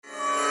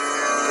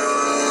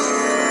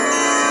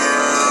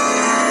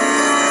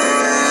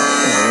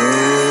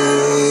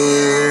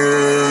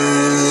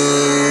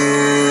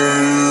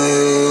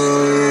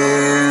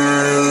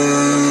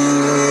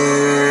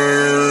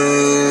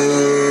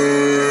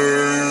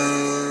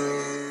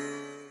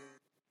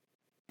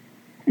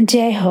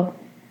जय हो।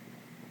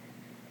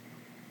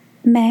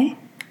 मैं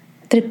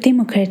तृप्ति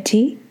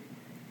मुखर्जी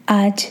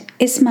आज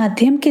इस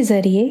माध्यम के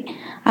ज़रिए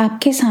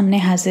आपके सामने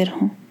हाजिर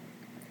हूँ।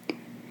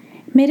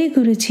 मेरे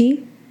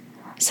गुरुजी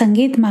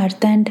संगीत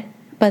मार्तंड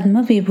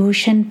पद्म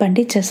विभूषण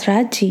पंडित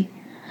जसराज जी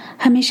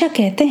हमेशा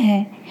कहते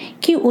हैं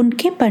कि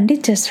उनके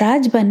पंडित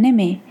जसराज बनने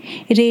में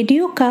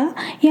रेडियो का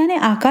यानी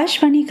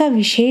आकाशवाणी का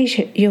विशेष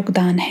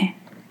योगदान है।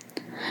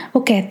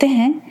 वो कहते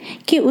हैं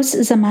कि उस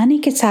ज़माने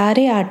के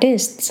सारे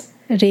आर्टिस्ट्स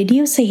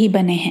रेडियो से ही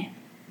बने हैं।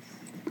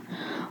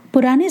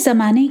 पुराने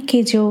ज़माने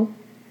के जो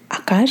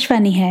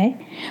आकाशवाणी है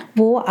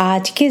वो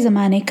आज के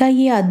ज़माने का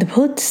ये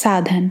अद्भुत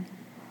साधन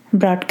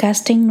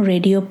broadcasting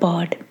radio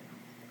pod.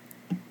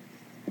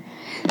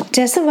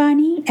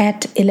 JasVaaNi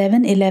at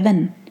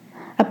 1111,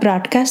 a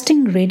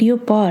broadcasting radio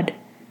pod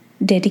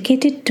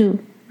dedicated to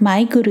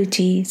my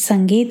Guruji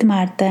Sangeet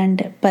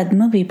Martand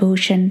Padma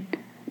Vibhushan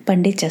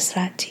Pandit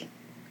Jasraj ji.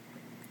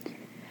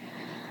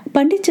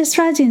 Pandit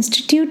Jasraj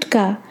institute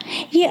का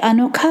ये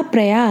अनोखा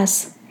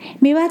प्रयास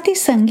मेवाती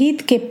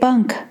संगीत के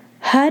पंख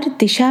हर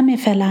दिशा में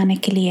फैलाने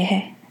के लिए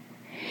है।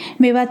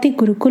 मेवाती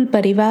गुरुकुल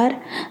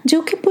परिवार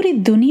जो कि पूरी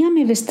दुनिया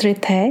में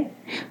विस्तृत है,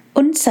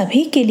 उन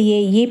सभी के लिए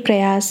ये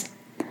प्रयास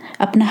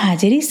अपना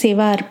हाजिरी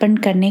सेवा अर्पण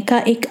करने का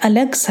एक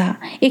अलग सा,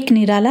 एक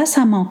निराला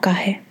सा मौका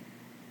है।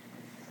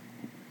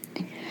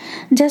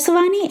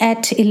 JasVaaNi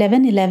at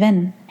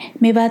 1111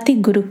 मेवाती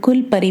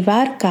गुरुकुल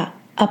परिवार का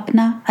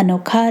अपना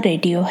अनोखा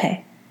रेडियो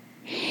है।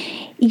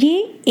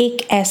 ये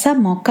एक ऐसा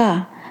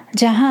मौका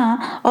जहां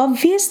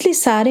ऑब्वियसली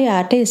सारे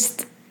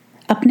आर्टिस्ट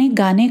अपने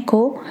गाने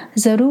को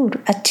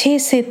ज़रूर अच्छे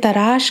से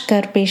तराश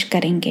कर पेश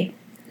करेंगे,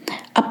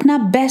 अपना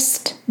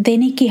बेस्ट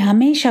देने की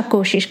हमेशा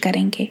कोशिश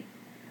करेंगे,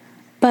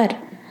 पर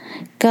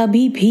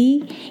कभी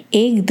भी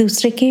एक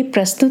दूसरे के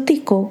प्रस्तुति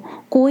को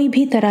कोई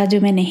भी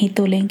तराजू में नहीं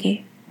तोलेंगे,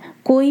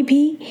 कोई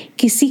भी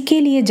किसी के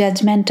लिए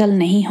जजमेंटल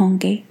नहीं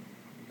होंगे,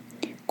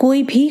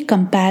 कोई भी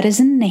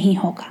कंपैरिजन नहीं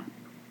होगा,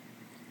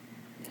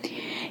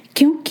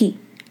 क्योंकि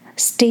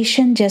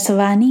स्टेशन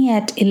JasVaaNi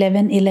at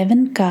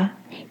 1111 का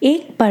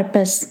एक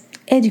पर्पस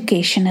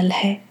एजुकेशनल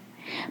है,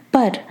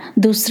 पर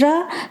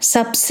दूसरा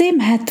सबसे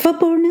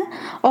महत्वपूर्ण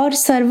और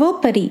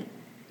सर्वोपरि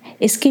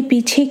इसके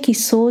पीछे की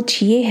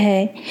सोच ये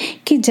है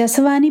कि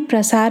JasVaaNi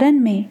प्रसारण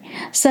में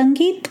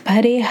संगीत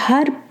भरे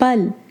हर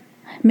पल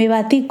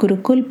मेवाती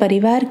गुरुकुल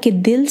परिवार के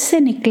दिल से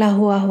निकला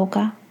हुआ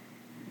होगा।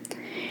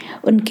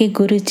 उनके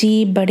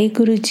गुरुजी, बड़े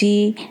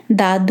गुरुजी,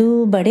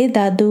 दादू, बड़े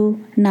दादू,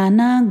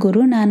 नाना,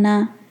 गुरु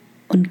नाना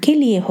उनके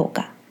लिए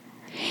होगा।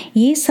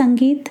 ये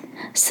संगीत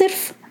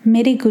सिर्फ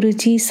मेरे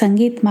गुरुजी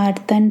संगीत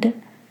मार्तंड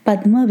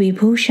पद्म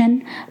विभूषण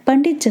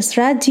पंडित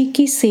जसराज जी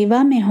की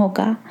सेवा में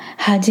होगा,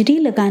 हाजिरी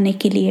लगाने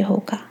के लिए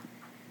होगा।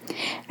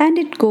 And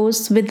it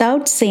goes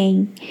without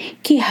saying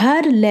कि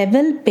हर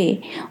लेवल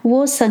पे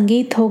वो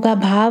संगीत होगा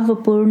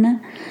भावपूर्ण,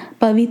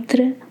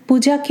 पवित्र,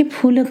 पूजा के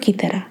फूलों की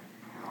तरह,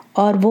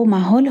 और वो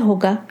माहौल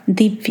होगा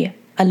दिव्य,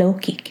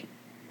 अलौकिक।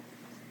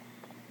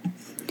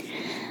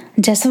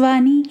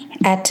 JasVaaNi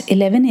at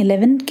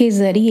 1111 के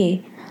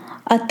जरिए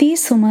अति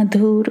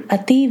सुमधुर,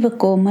 अतीव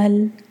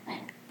कोमल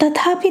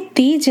तथापि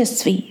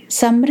तेजस्वी,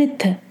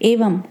 समृद्ध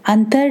एवं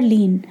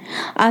अंतर्लीन,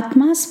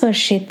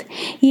 आत्मास्पर्शित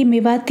ये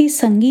मेवाती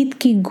संगीत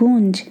की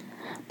गूंज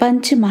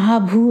पंच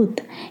महाभूत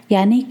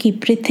यानी कि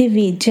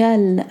पृथ्वी,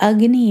 जल,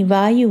 अग्नि,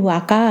 वायु,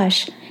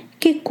 आकाश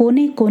के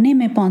कोने कोने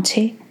में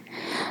पहुँचे।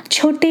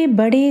 छोटे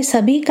बड़े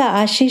सभी का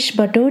आशीष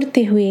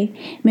बटोरते हुए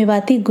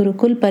मेवाती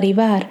गुरुकुल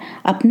परिवार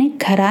अपने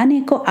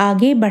घराने को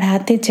आगे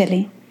बढ़ाते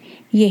चले।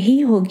 यही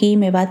होगी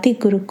मेवाती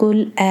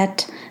गुरुकुल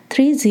एट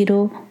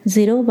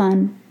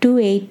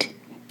 300128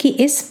 की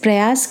इस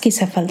प्रयास की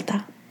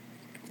सफलता।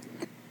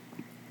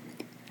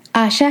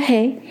 आशा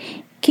है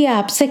कि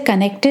आपसे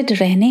कनेक्टेड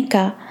रहने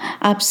का,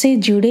 आपसे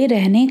जुड़े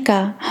रहने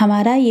का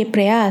हमारा ये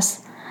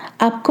प्रयास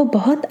आपको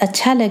बहुत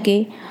अच्छा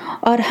लगे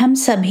और हम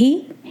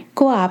सभी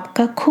को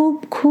आपका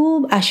खूब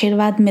खूब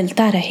आशीर्वाद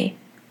मिलता रहे।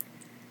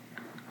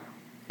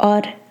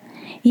 और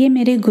ये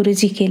मेरे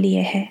गुरुजी के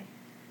लिए है।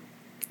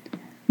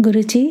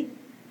 गुरुजी,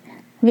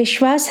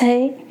 विश्वास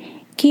है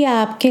कि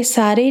आपके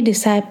सारे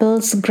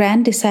disciples,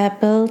 grand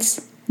disciples,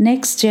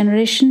 next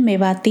generation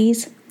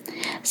Mewatis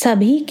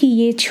सभी की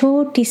ये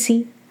छोटी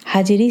सी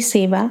हाजिरी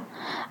सेवा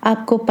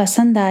आपको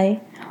पसंद आए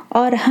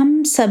और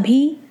हम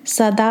सभी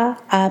सदा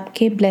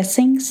आपके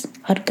ब्लेसिंग्स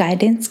और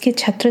गाइडेंस के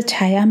छत्र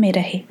छाया में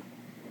रहे।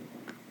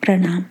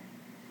 प्रणाम।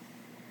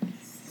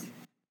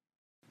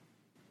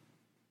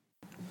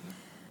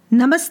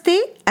 नमस्ते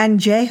एंड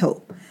जय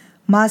हो।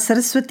 माँ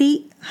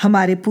सरस्वती,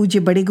 हमारे पूज्य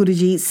बड़े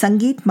गुरुजी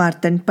संगीत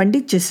मार्तंड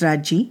पंडित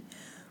जसराज जी,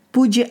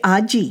 पूज्य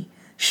आजी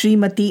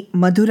श्रीमती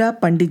मधुरा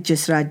पंडित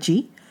जसराज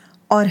जी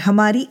और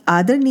हमारी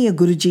आदरणीय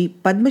गुरुजी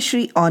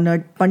पद्मश्री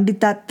ऑनर्ड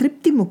पंडिता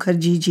तृप्ति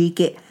मुखर्जी जी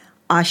के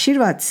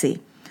आशीर्वाद से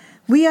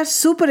we are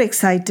super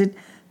excited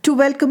to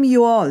welcome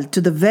you all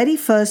to the very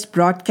first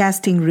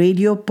broadcasting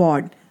radio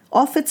pod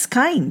of its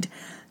kind,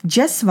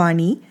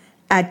 JasVaaNi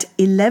at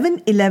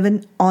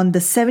 1111 on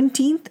the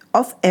 17th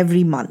of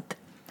every month.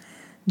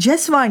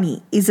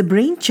 JasVaaNi is a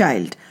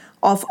brainchild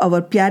of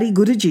our Pyari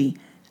Guruji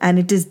and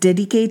it is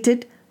dedicated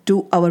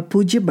to our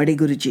पूज्य बड़े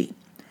गुरुजी।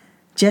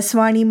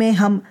 जसवाणी में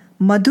हम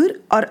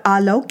मधुर और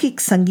अलौकिक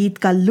संगीत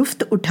का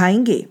लुफ्त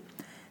उठाएंगे।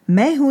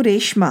 मैं हूँ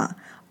रेशमा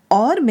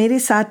और मेरे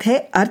साथ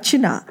है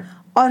अर्चना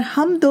और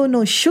हम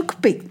दोनों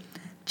शुक-पिक।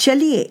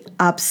 चलिए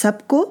आप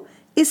सबको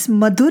इस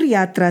मधुर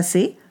यात्रा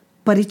से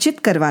परिचित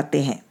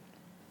करवाते हैं।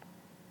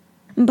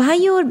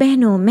 भाइयों और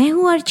बहनों, मैं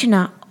हूँ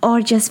अर्चना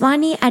और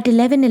जसवानी एट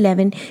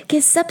 11:11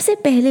 के सबसे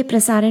पहले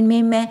प्रसारण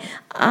में मैं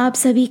आप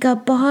सभी का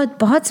बहुत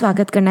बहुत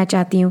स्वागत करना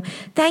चाहती हूँ।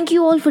 Thank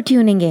you all for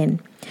tuning in.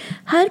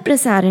 हर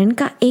प्रसारण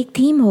का एक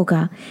थीम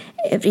होगा।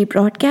 Every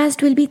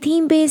broadcast will be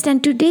theme based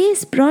and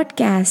today's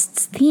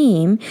broadcast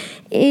theme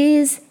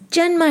is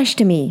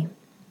Janmashtami.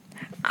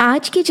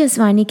 आज के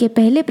जसवानी के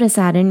पहले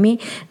प्रसारण में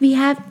वी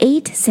हैव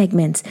 8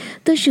 सेगमेंट्स।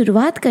 तो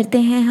शुरुआत करते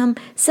हैं हम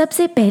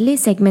सबसे पहले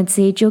सेगमेंट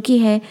से, जो कि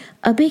है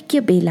अभिज्ञ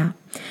बेला।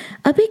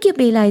 Abhigya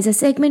Bela is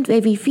a segment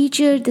where we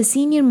feature the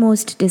senior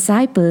most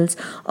disciples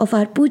of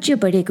our Pujya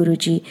Bade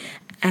Guruji.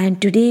 And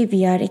today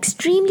we are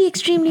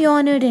extremely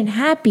honored and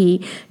happy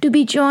to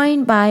be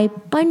joined by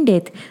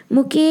Pandit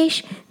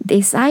Mukesh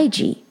Desai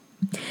ji.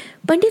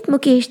 Pandit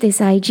Mukesh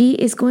Desai ji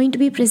is going to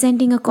be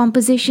presenting a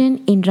composition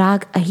in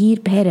Rag Ahir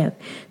Bhairav.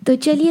 तो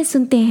चलिए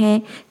सुनते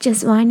हैं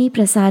जसवानी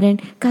प्रसारण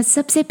का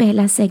सबसे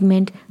पहला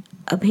segment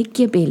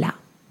अभिज्ञ बेला।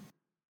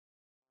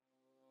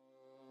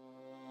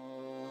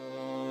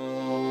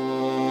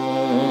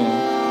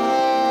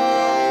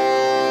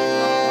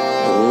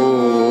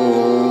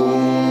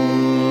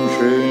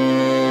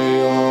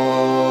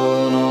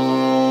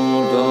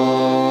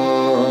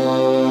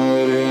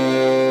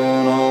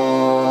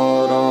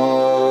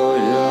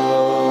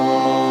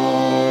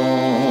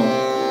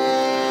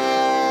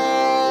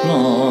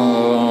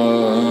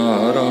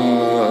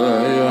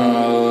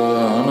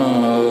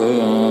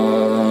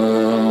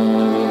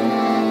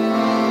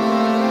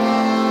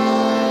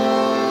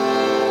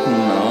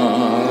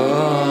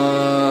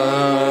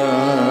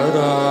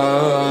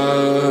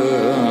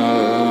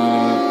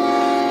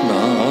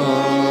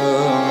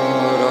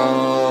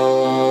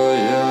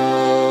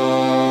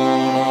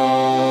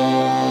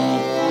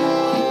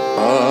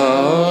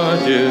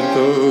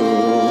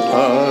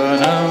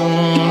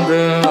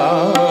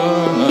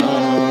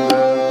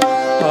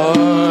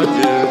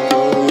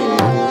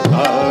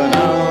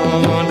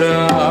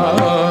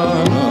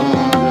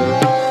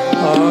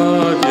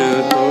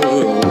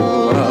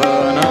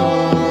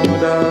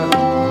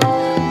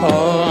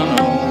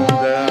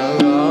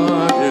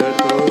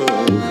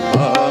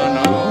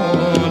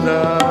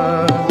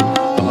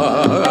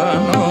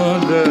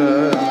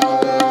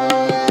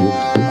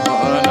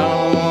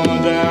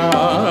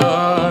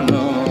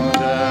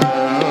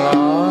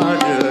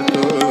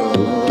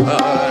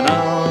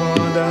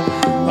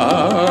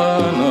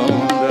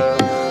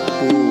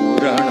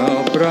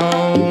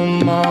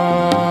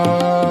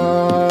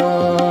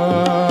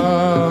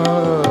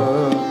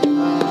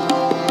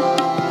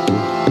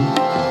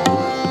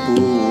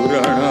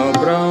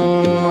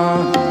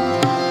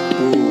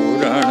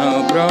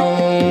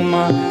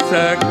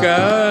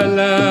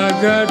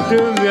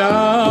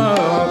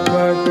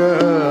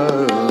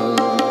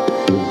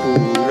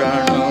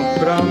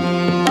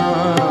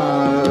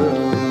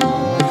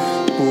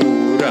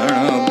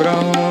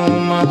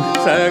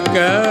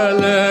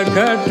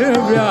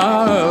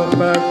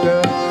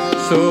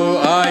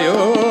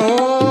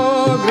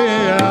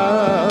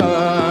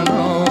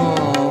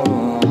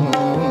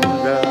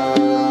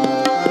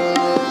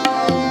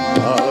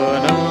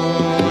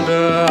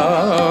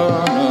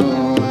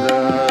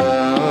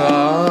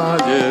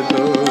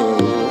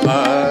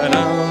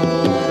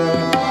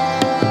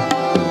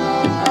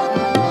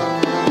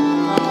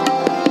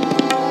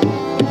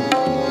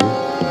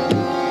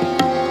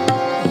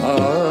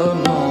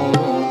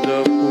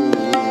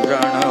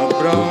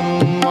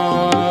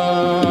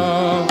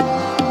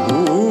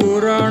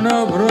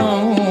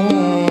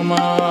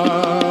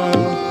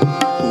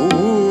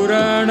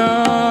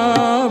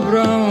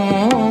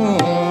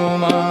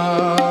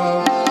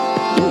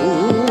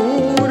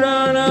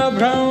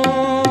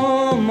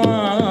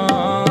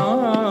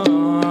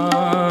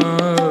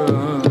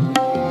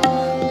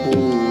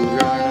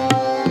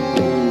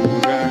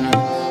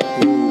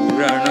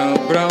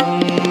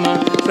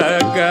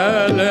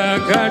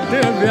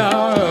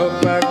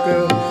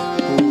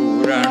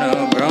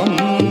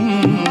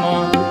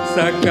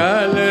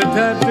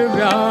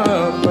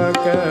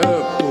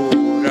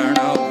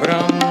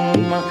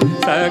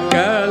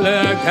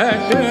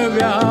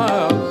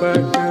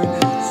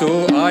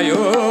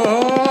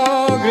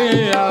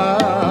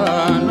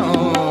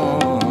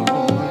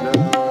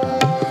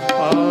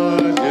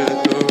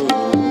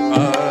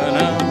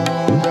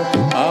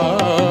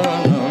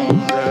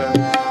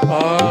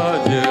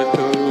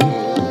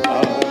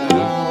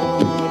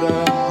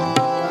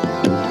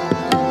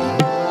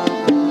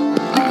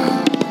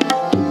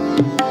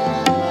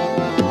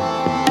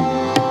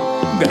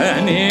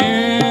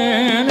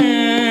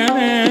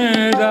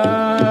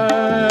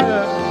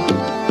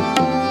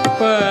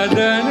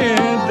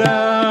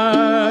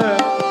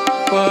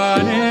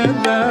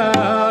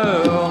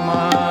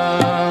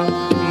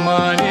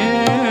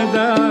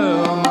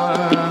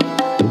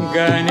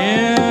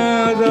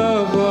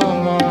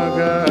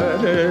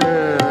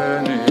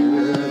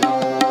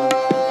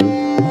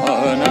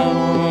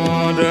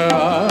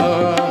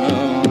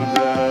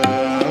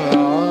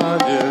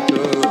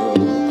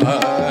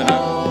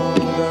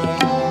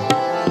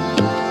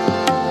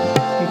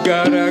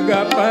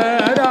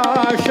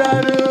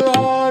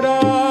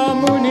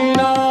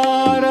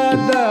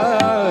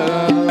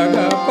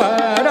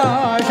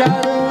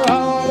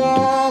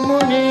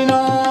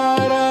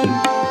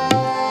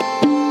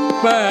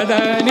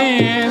 Padani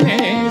ni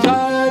da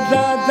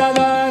da da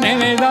da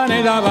ni da ni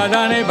da ba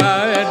da ni ba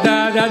da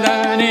da da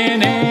ni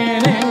ni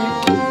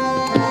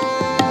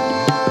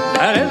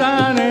da da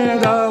ni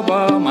da ba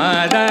ma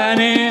da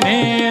ni ni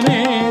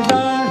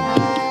da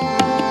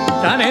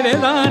da ni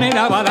da ni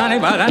da ba da ni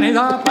ba da ni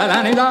da ba da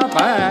ni da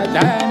ba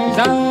da ni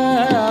da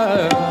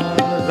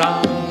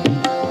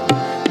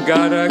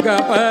Garga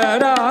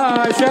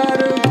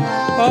Parashar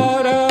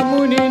और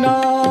मुनि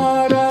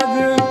नारद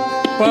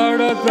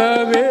पढ़त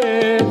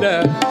वेद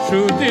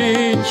श्रुति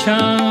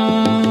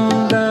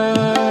छंद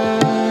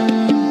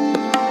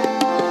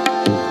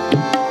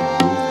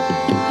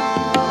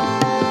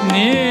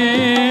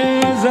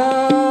निजा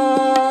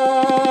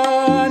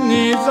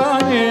निजा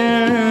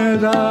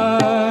निजा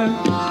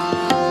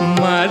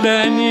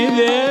मदनि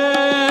रे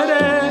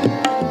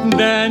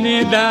दनि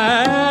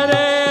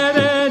दारे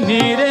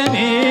निरे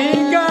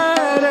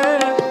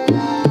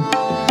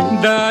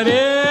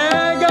Dare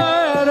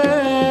gare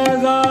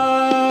za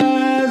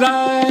za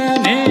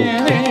ni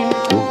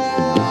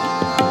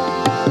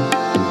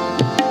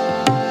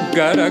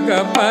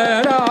Garga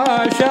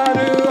Parashar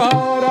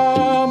aur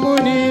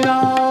muni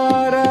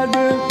narad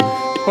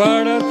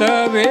padat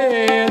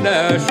ved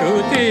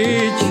shruti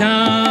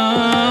chand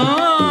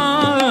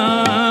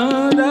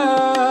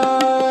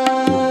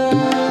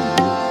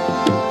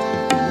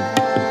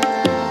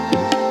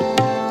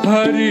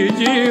Hari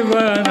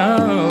Jivana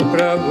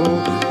Prabhu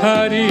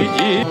Hari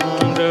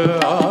Jind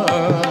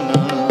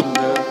Anand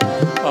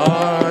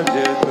Aaj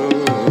Tu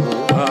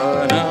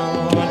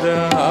Anand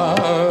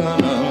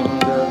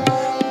Anand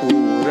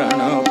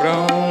Purana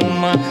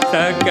Brahma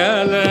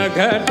Sakal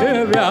Ghat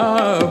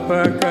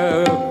Vyapak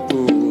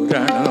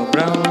Purana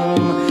Brahma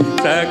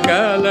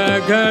Sakal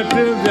Ghat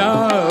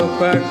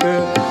Vyapak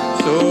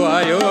So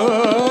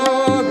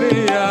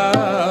Ayogya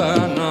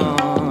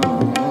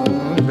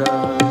Anand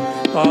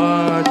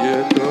Aaj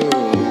Tu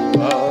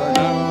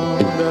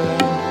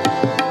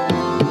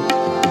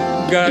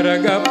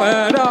Garga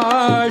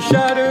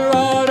Parashar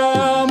aur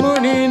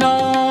muni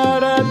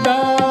narada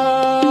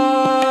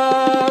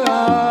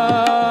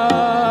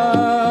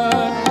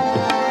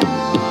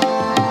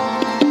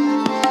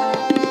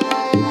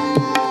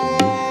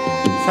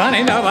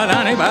Sani da ba da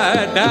ni ba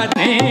da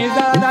ni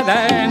da da da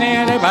ni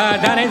ba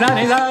da ni da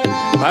ni da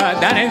ba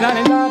da ni da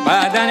ni da ba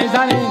da ni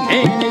da ni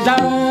ni da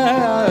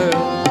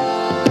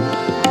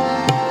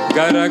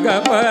Garga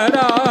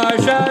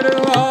Parashar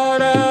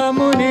aur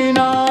muni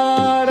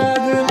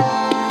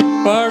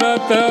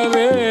पढ़त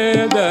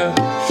वेद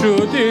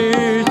श्रुति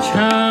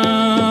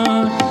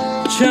छंद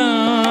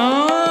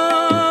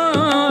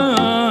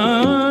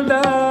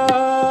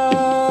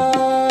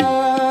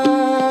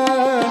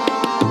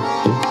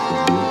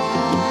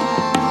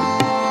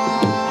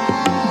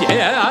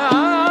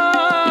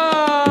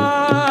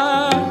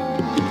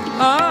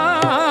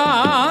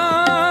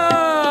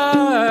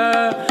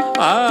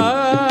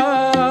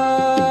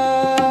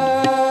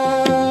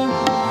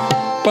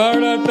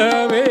पढ़त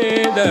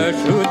वेद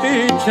श्रुति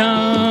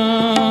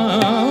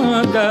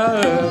छंद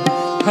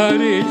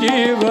हरि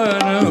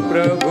जीवन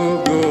प्रभु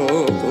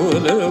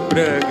गोकुल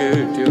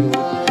प्रगट्यो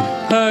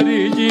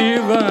हरि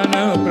जीवन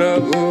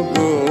प्रभु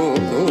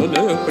गोकुल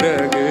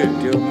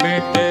प्रगट्यो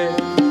मिटे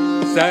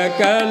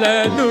सकल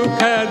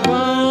दुख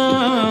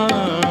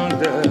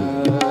द्वंद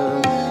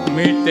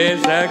मिटे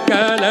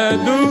सकल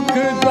दुख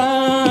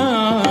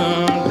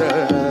द्वंद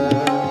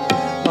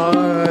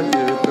आज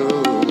तो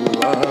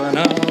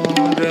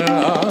आनंद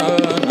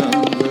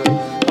आनंद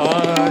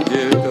आज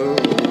तो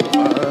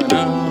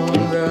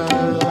आनंद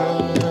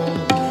आनंद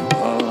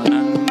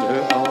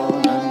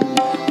आनंद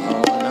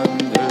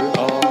आनंद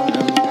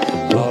आनंद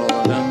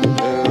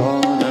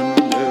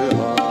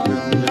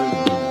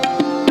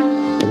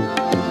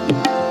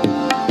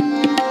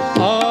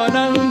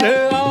आनंद आनंद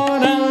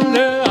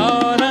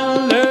आनंद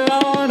आनंद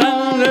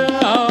आनंद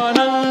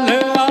आनंद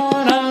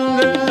आनंद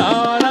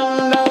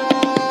आनंद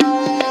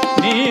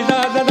नी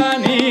दा दा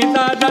नी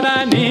दा दा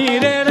नी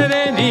रे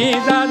रे नी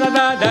दा दा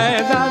दा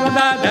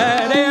दा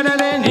रे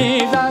रे नी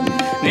दा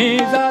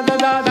दा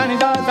दा नी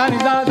दा नी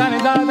दा नी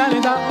दा नी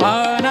दा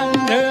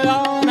आनंद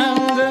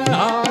आनंद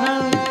आनंद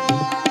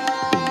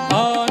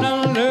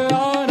आनंद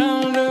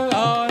आनंद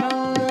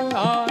आनंद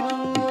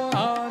आनंद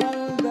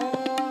आनंद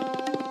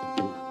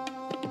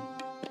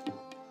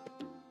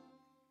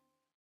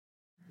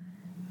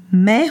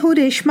मैं हूँ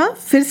रेशमा,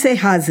 फिर से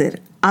हाजिर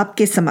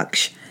आपके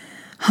समक्ष।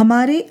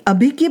 हमारे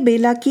अभिज्ञ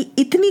बेला की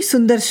इतनी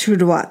सुंदर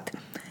शुरुआत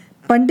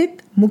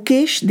पंडित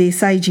मुकेश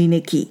देसाई जी ने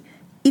की।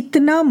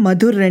 इतना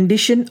मधुर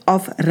रेंडिशन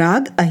ऑफ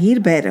राग अहीर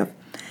भैरव।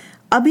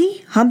 अभी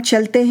हम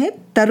चलते हैं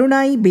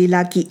तरुणाई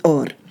बेला की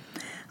ओर।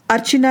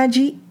 अर्चना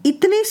जी,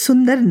 इतने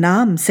सुंदर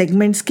नाम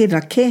सेगमेंट्स के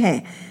रखे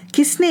हैं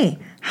किसने?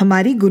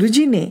 हमारी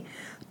गुरुजी ने।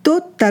 तो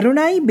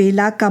तरुणाई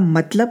बेला का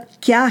मतलब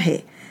क्या है?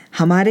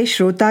 हमारे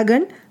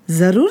श्रोतागण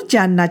जरूर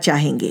जानना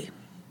चाहेंगे।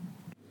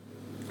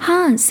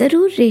 हाँ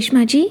ज़रूर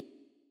रेशमा जी।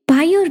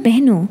 भाई और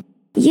बहनों,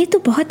 ये तो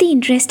बहुत ही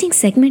इंटरेस्टिंग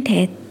सेगमेंट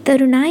है।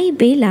 तरुणाई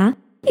बेला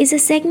is a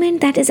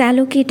segment that is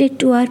allocated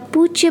to our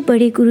पूज्य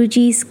बड़े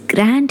गुरुजी's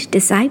grand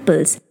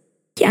disciples,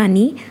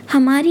 यानी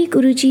हमारी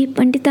गुरुजी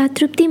पंडिता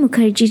तृप्ति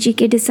मुखर्जी जी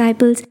के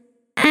डिसाइपल्स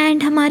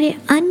एंड हमारे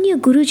अन्य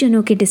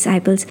गुरुजनों के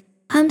डिसाइपल्स,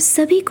 हम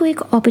सभी को एक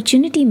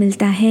अपॉर्चुनिटी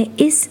मिलता है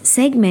इस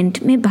सेगमेंट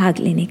में भाग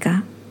लेने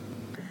का।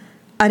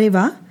 अरे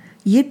वाह,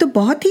 ये तो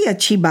बहुत ही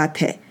अच्छी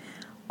बात है।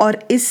 और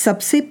इस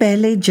सबसे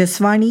पहले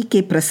जसवाणी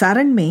के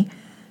प्रसारण में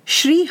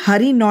श्री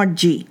हरिनौट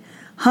जी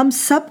हम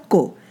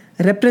सबको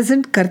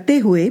रिप्रेजेंट करते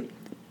हुए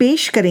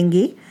पेश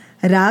करेंगे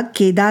राग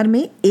केदार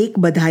में एक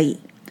बधाई।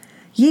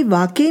 ये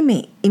वाकई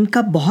में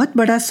इनका बहुत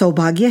बड़ा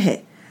सौभाग्य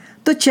है।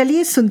 तो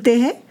चलिए सुनते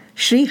हैं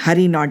श्री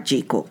हरिनौट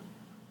जी को।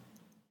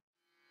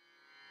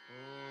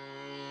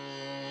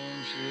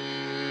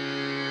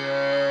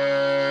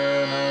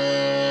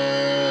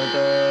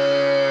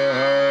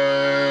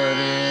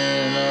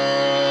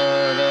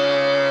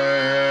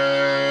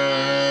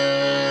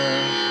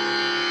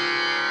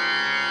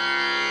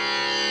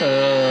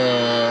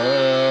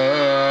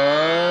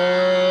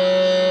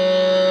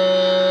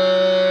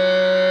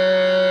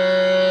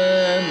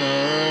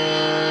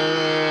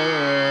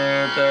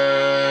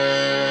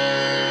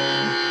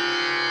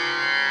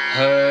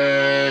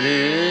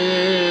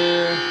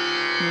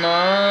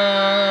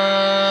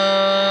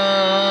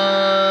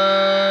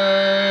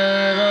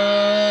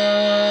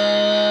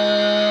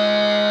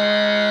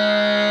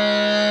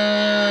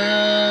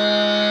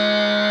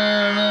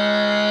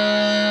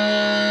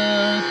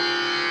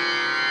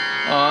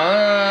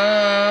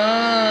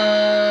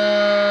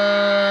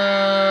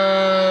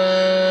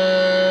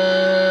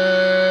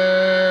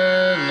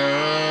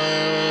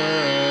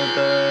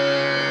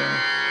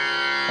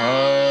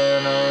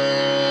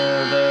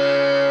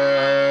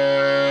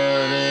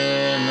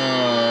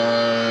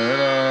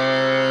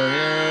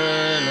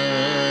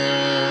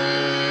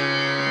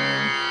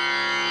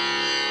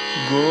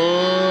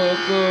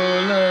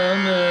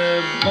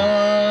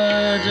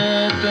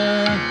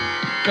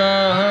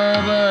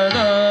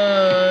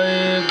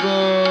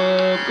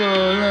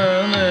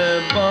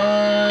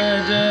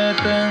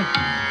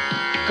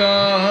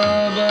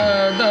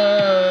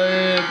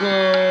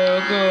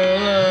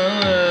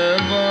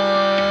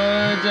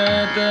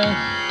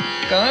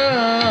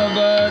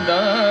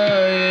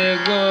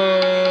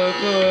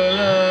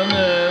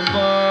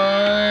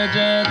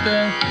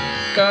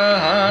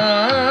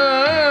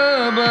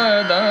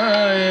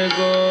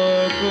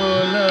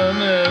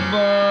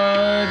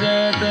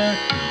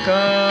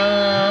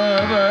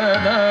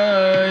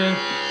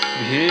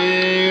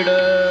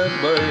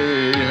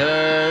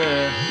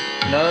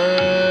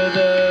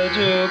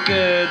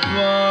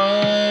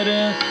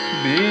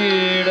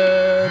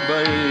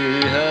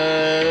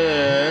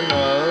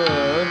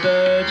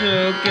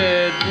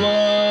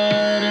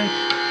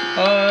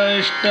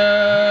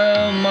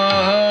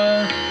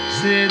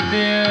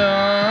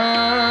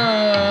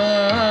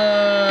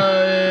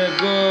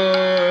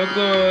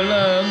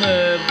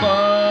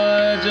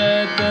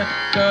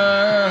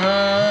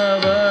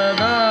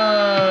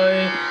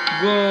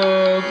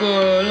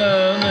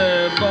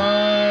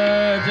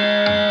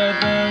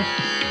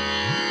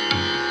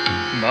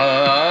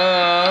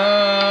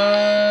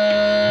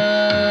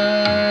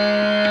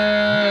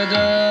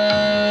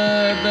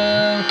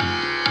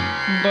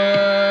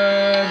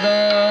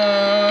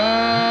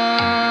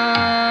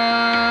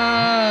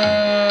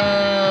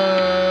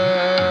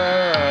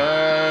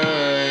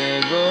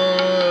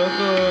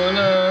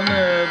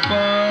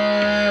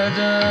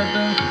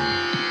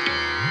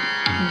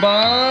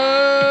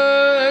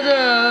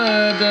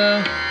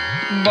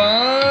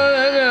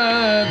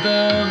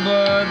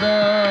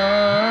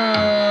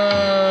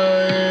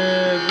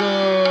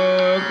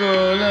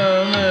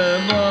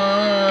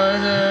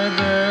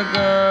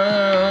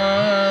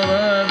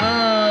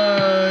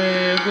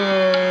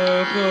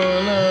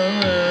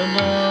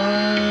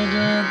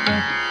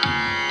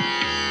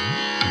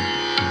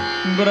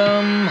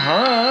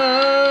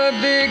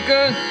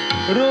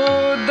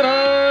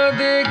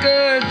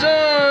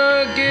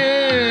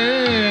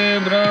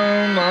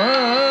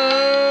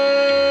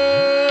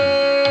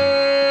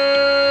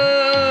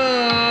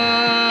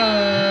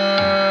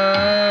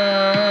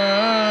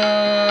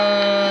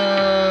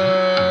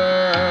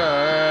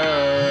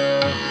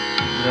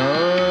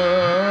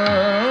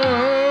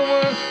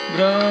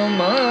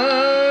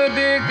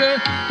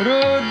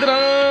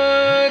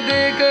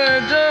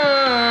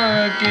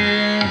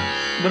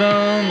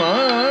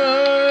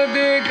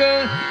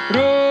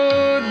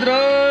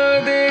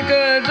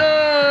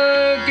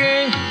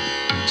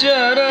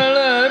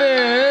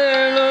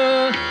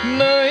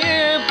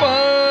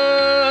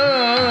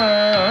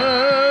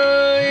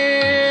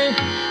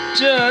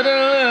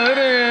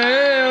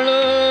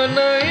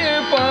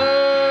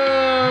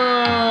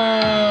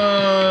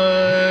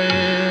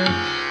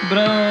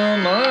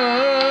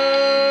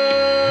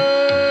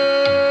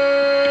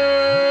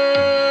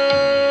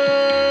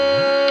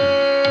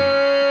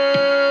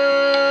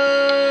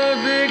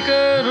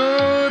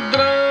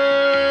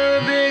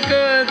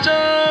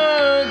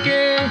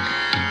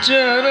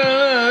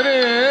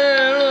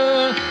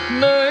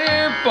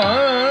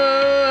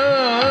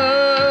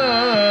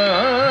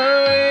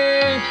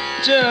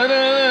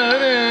 चरण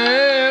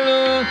रेणु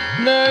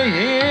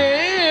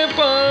नहीं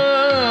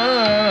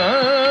पाए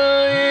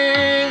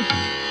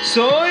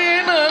सोई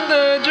नंद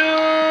जो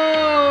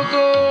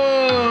को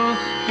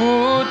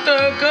पूत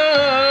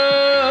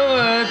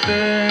कहवत,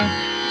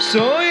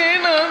 सोई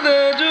नंद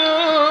जो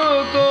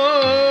को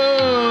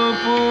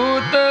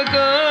पूत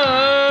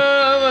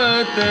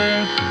कहवत,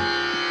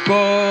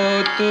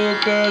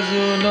 कौतुक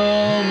सुनो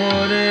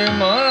मोरे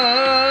माय,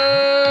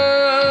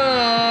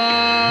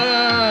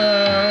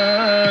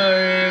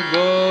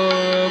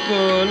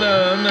 गोकुल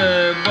में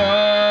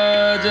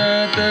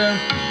बाजत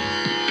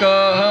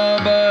कह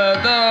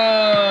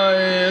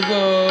बताए,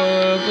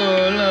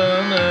 गोकुल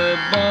में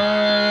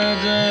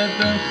बाजत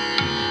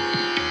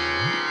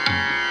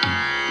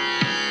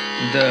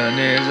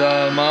धने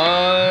मा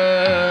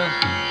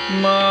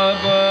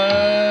प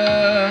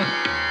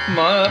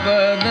मा प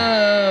ध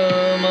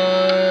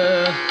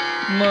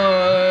म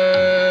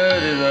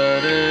रे ध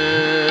रे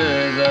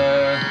ध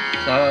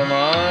सा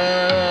मा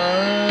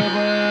प,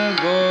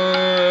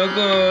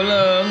 गोकुल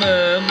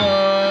में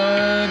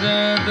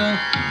बाजत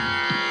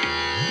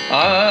आ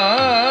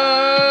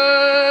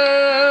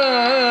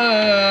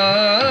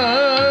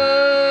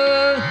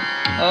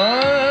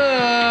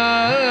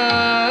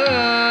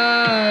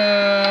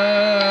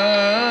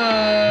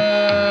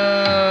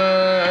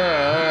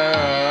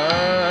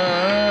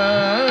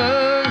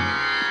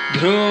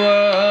ध्रुव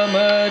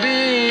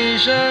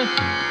मरीश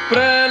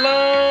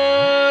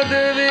प्रहलाद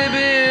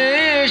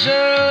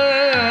विभीषण,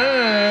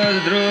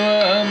 ध्रुव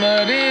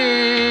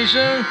मरीश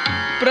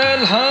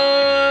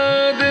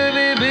प्रहलाद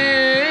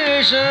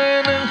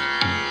विभीषण,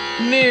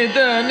 नित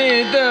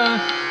नित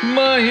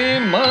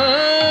महिमा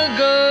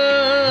गाए,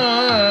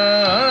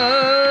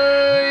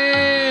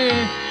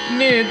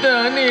 नित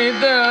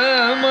नित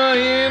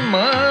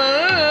महिमा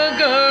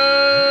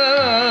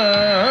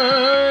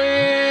गाए,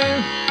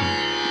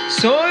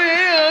 सोए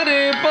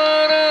हरि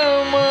परमानंद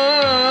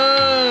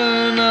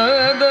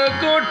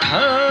को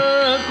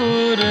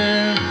ठाकुर,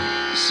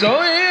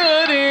 सोए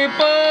हरि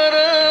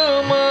परमानंद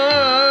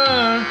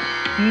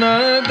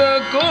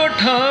को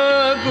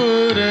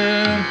ठाकुर,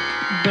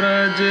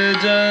 ब्रज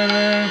जन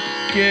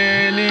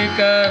केली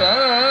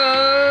कराए,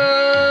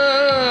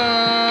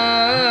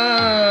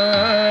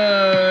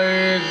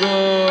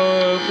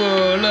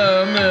 गोकुल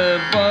में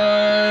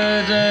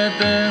बाजत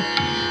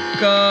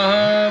कह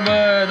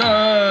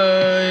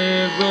बताए,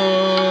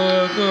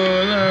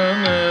 गोकुल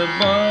में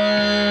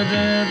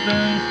बाजत,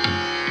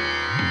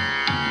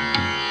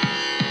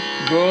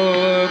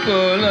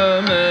 गोकुल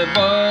में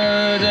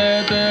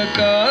बाजत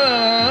कह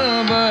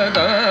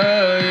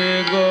बताए,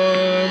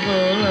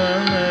 गोकुल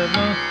में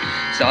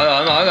सा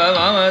मा ग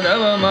मा म ध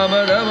प म प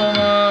ध प म,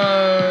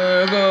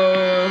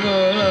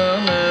 गोकुल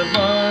में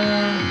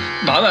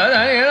मा प ध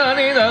नि ध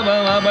नि ध प म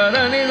प ध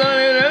नि ध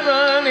नि रे ध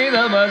नि ध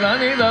प ध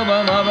नि ध प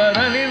म प ध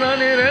नि ध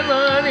नि रे ध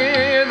नि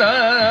ध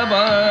प म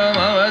प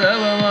ध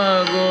प म,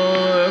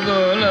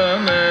 गोकुल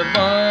में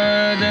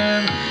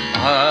बाजत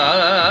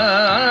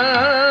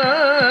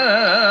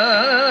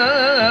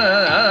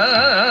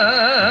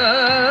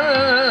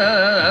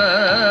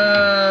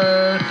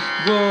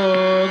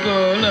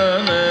गोकुल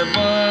में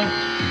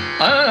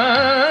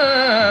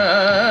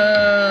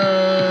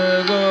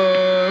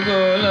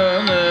गोकुल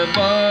में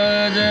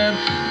बाजत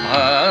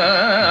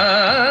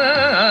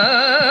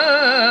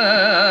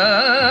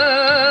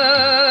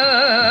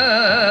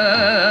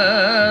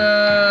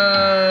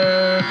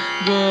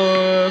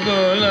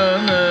गोकुल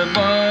में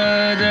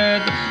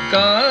बाजत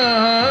कह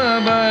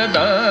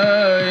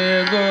बताए,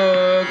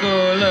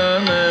 गोकुल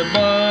में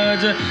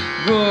बाज,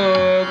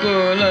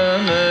 गोकुल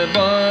में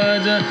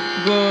बाज,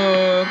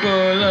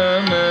 गोकुल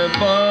में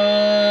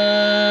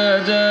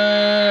बाजत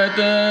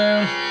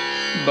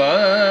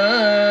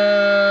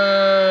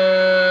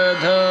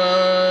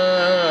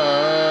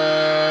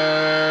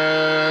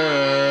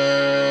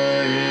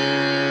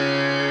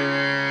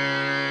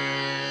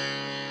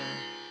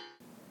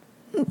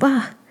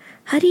वाह,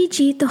 हरि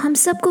जी तो हम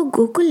सबको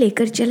गोकुल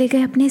लेकर चले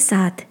गए अपने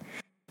साथ,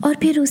 और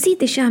फिर उसी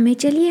दिशा में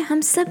चलिए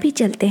हम सब भी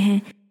चलते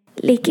हैं।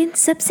 लेकिन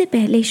सबसे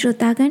पहले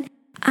श्रोतागण,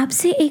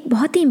 आपसे एक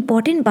बहुत ही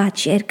इम्पोर्टेंट बात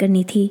शेयर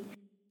करनी थी।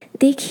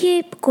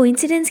 देखिए,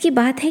 कोइंसिडेंस की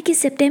बात है कि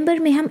सितंबर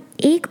में हम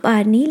एक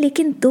बार नहीं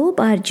लेकिन 2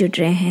 बार जुड़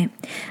रहे हैं,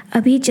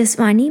 अभी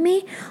जसवानी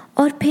में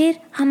और फिर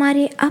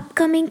हमारे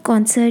अपकमिंग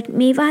कॉन्सर्ट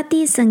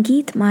मेवाती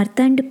संगीत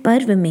मार्तंड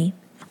पर्व में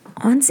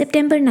on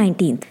September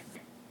 19th.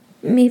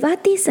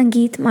 Mewati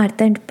Sangeet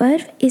Martand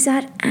Parv is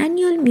our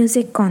annual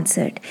music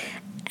concert,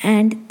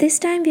 and this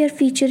time we are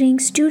featuring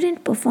student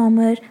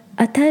performer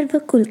Atharva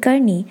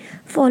Kulkarni,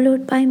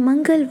 followed by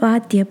Mangal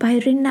Vadya by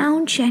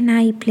renowned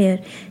Shehnai player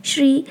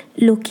Shri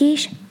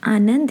Lokesh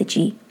Anand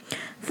ji,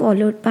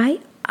 followed by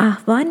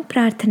Ahvan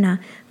Prarthana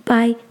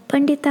by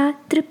Pandita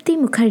Tripti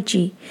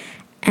Mukherjee,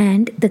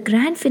 and the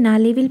grand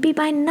finale will be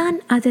by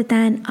none other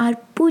than our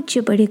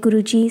Pujya Bade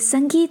Guruji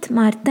Sangeet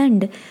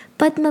Martand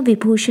Padma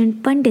Vibhushan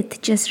Pandit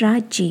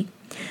Jasraj ji.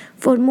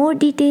 For more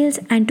details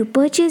and to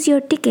purchase your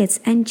tickets,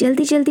 and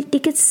जल्दी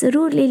tickets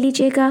ज़रूर ले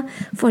लीजिएगा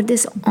for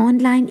this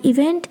online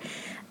event,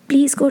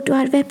 please go to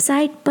our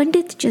website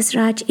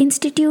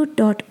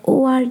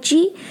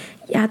panditjasrajinstitute.org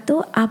या तो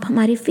आप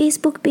हमारे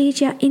Facebook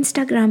page या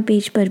Instagram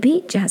page पर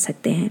भी जा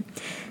सकते हैं।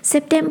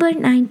 सितंबर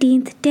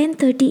 19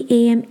 10:30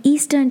 AM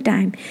ईस्टर्न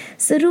टाइम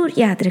ज़रूर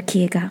याद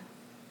रखिएगा।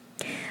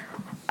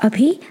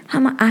 अभी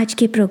हम आज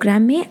के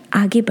प्रोग्राम में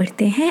आगे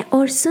बढ़ते हैं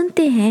और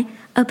सुनते हैं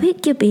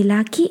अभिज्ञ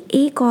बेला की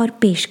एक और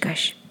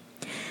पेशकश।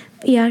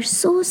 We are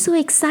so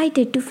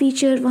excited to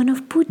feature one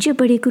of पूज्य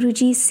बड़े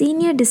गुरुजी's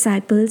senior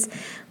disciples,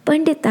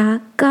 पंडिता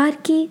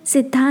कारकी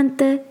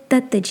सिद्धांत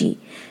दत्त जी,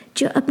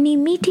 जो अपनी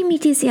मीठी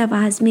मीठी सी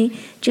आवाज़ में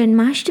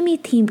जन्माष्टमी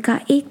थीम का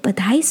एक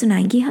बधाई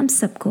सुनाएंगे हम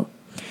सबको।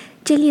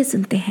 चलिए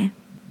सुनते हैं।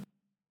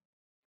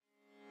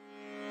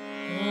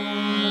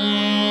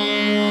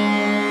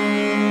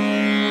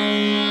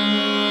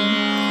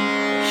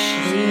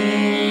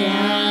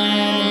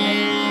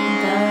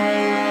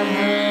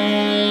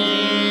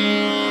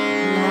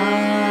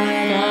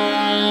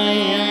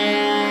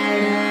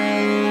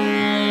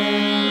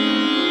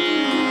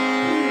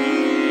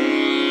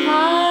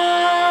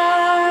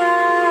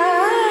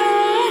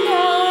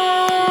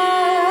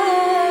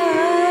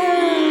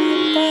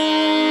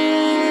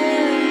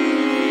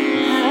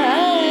 Ah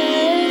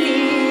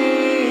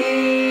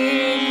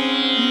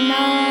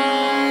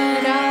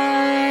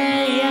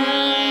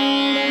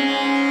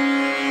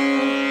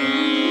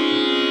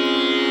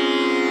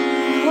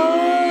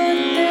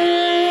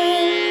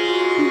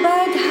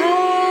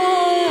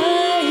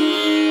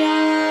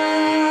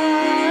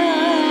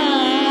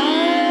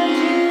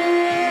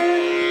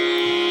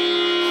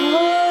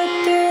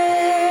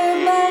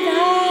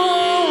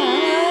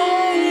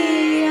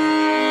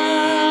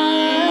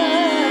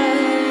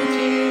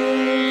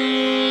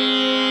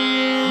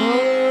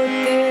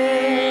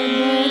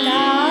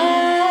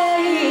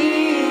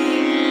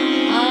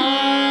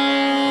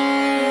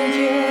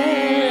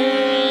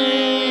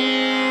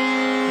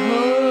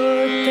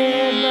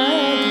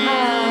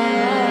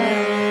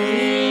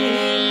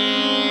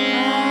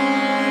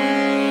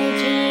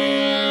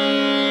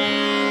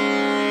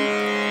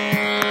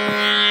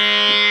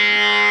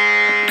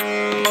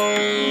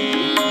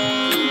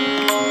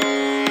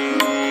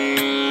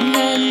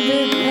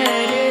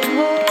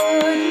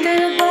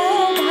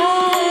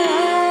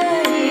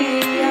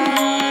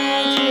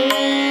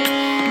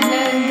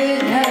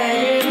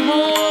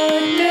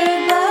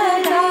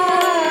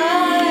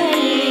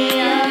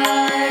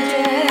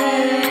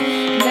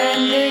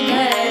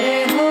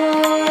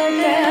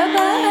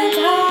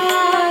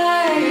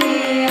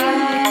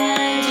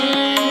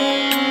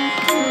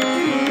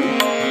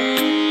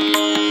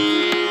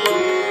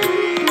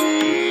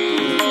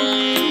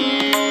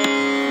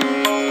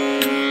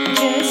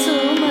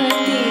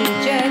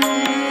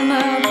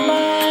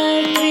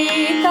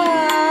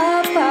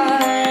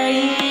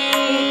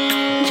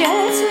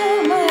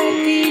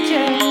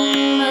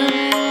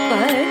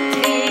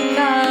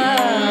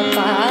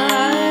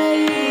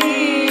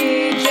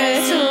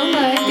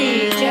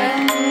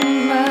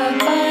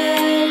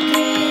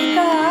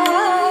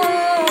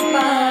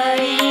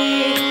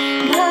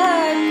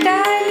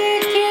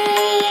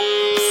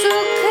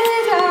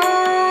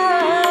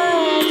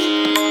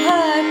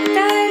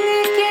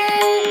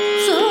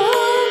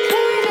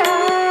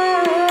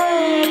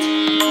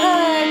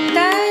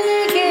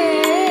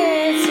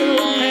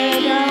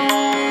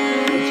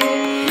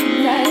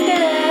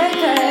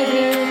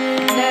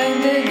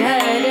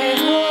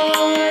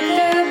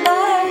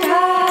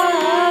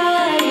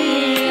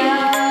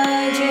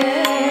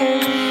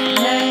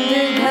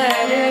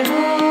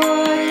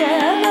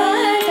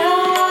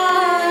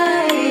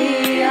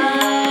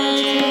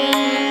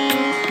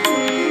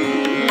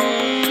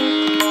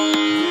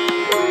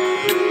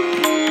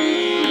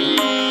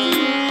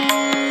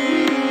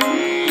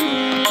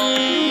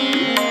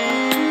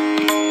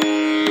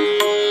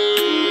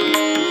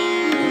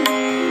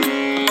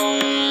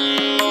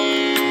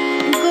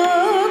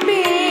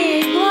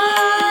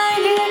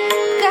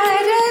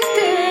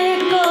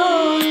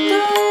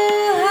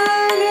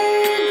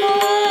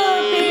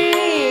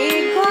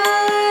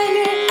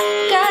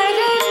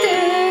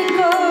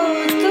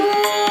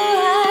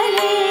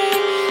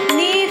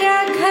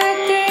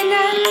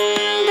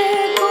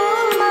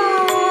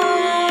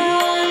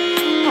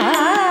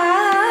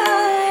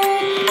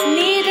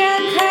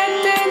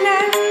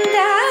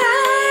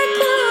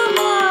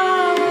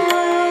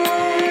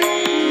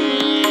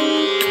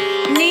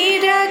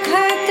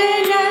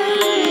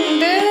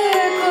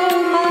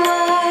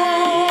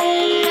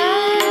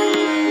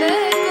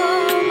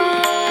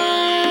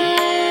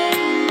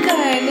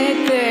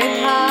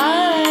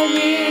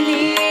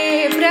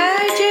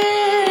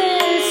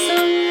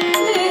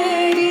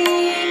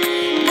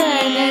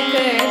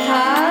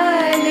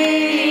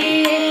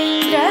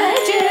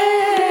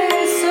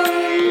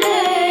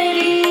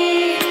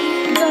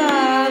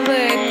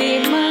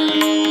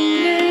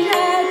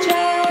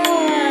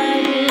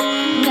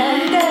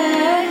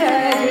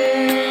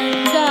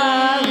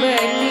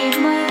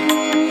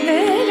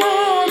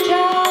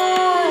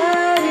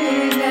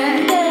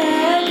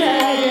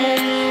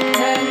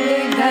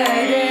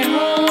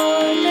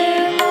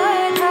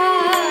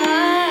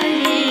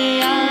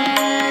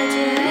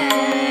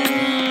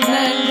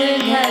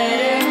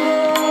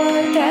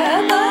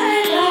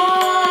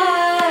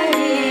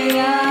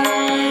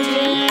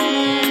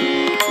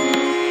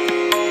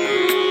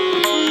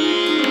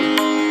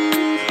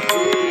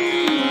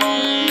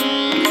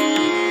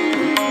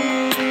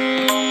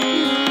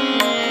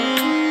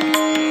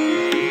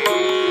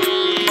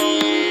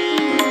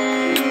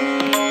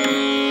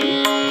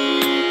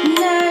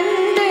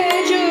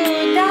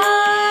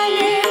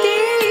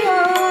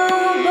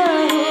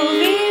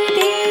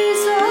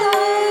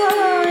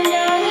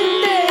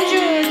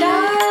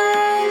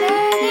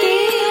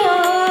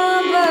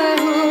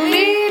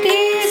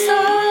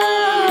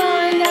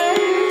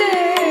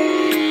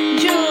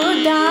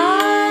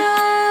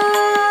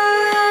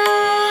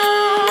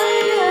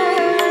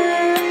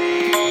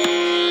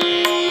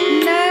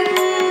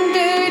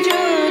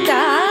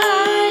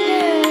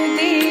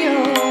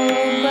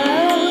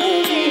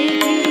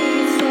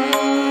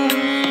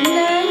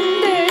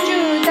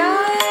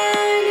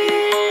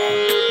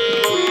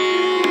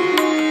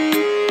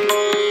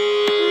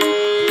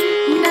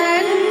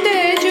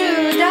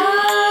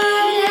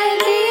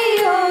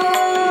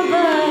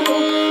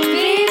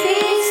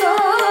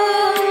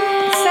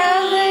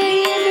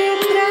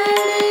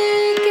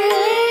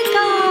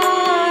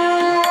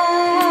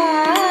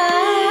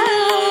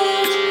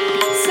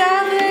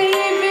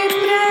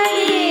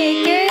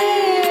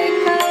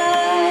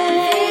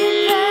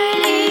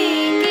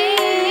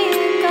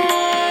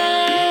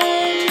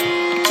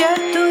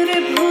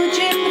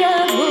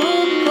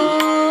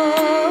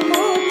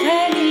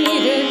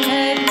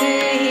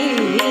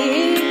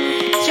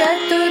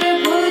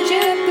चतुर्भुज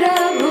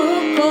प्रभु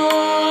को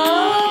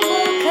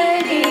मुख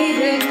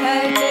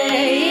निरखत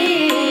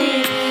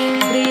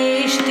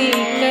दृष्टि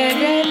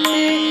करत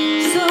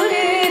सुर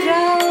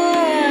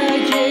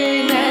राज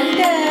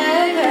नंद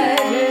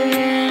घर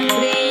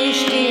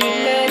दृष्टि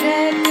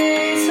करत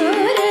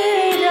सुर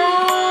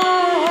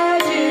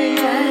राज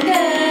नंद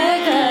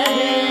घर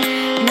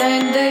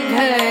नंद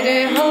घर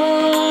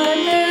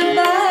होत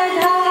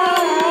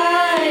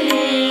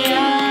बधाई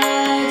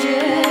आज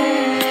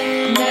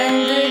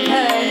नंद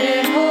घर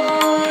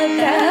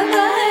होत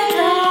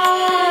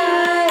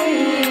बधाई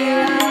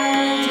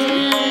आज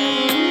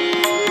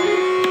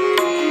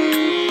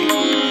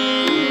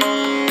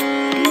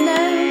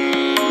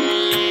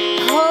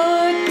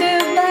होत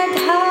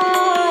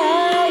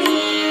बधाई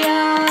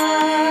आज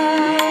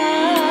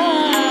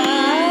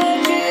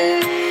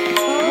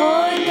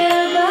होत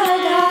बधाई आज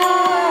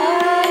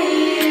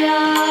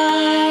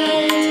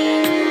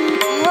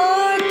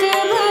होत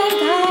बधाई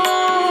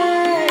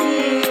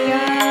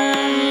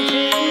आज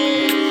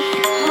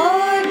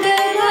होत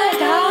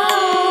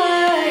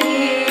बधाई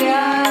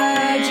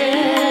आज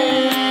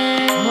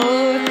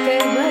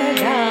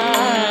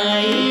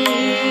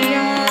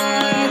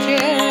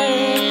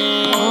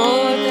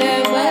होत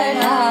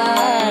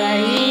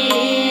बधाई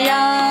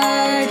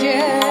आज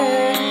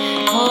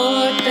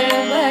होत बधाई आज होत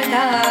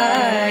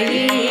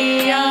बधाई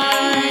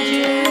आज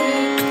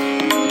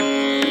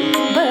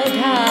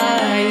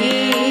बधाई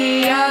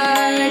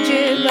आज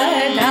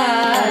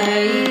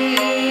बधाई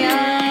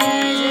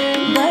आज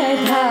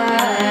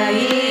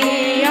बधाई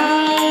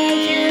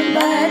आज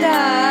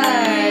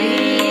बधाई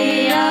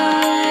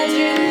आज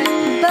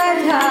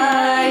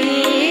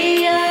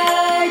बधाई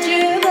आज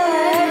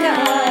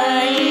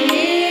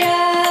बधाई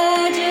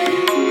आज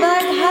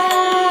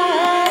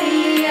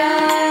बधाई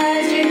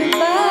आज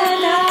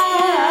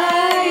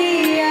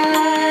बधाई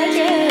आज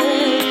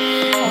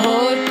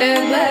होत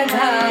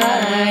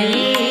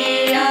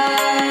बधाई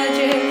आज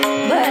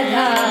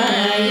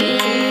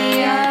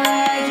बधाई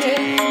आज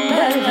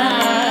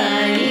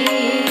बधाई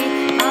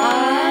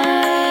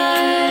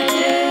आज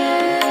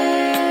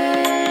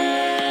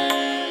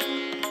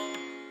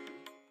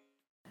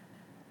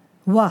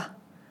वाह,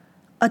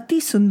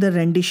 अति सुंदर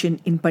रेंडिशन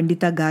इन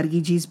पंडिता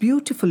गार्गी जी's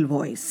ब्यूटीफुल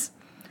वॉइस।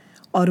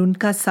 और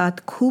उनका साथ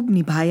खूब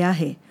निभाया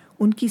है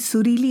उनकी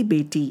सुरीली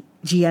बेटी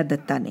जिया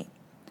दत्ता ने।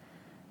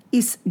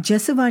 इस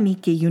जसवाणी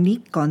के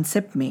यूनिक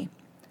कॉन्सेप्ट में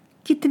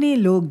कितने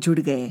लोग जुड़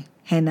गए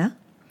हैं ना।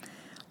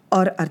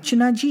 और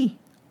अर्चना जी,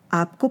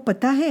 आपको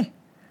पता है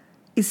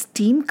इस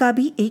टीम का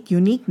भी एक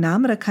यूनिक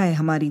नाम रखा है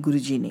हमारी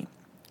गुरुजी ने,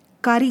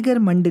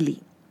 कारीगर-मंडली।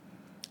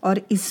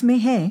 और इसमें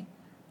है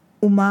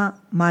उमा,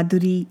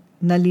 माधुरी,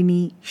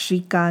 नलिनी,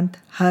 श्रीकांत,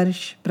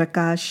 हर्ष,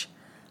 प्रकाश,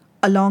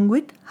 अलॉन्ग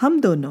विथ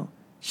हम दोनों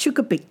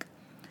शुक-पिक।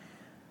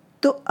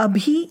 तो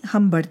अभी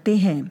हम बढ़ते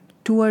हैं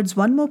towards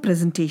one more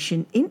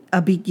presentation in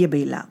Abhigya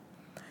Bela,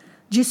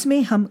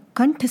 जिसमें हम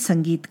कंठ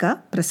संगीत का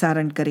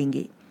प्रसारण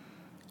करेंगे।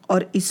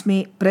 और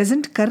इसमें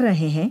प्रेजेंट कर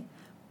रहे हैं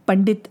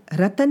पंडित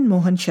रतन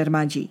मोहन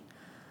शर्मा जी,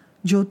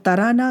 जो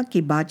तराना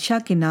के बादशाह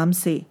के नाम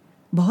से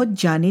बहुत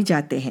जाने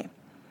जाते हैं।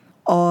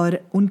 और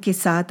उनके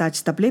साथ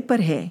आज तबले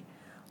पर है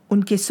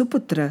उनके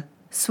सुपुत्र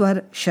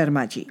स्वर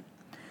शर्मा जी।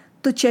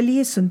 तो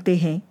चलिए सुनते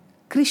हैं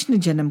कृष्ण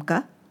जन्म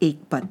का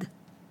एक पद।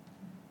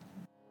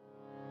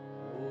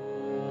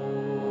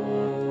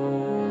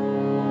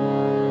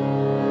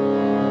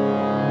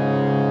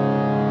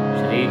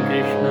 श्री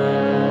कृष्ण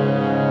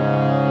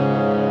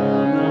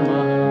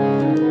नमः।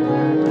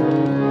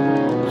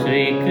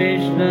 श्री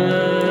कृष्ण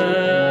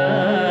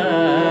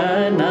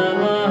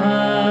नमः।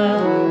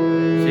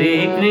 श्री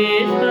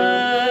कृष्ण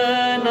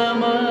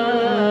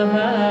नमः।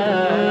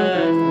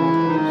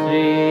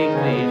 श्री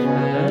कृष्ण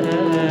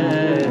नमः।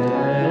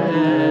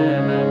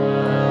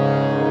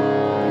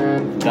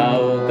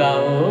 गाओ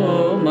गाओ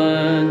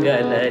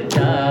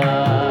मंगलचार,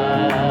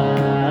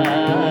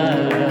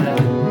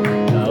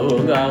 गाओ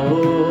गाओ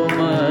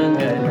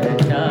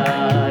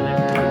मंगलचार,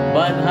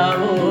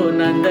 बधाओ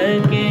नंद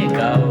के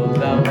गाओ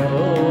गाओ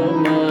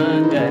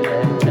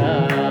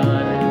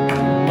मंगलचार,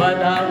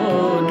 बधाओ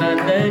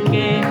नंद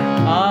के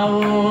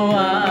आओ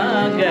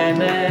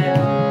आंगन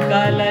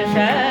कलश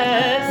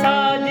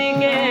साज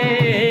के,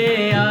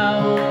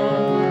 आओ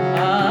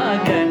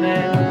आंगन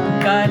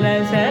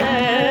कलश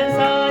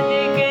साज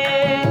के,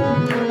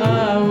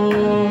 आओ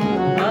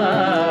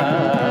आओ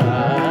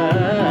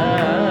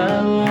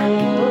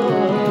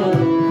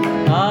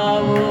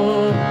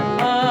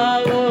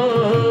आओ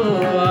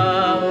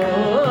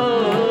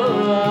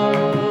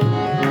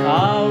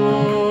आओ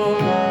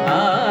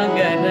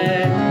आंगन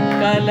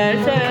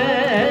कलश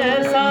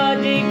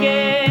साज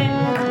के,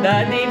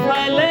 दादी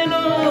फल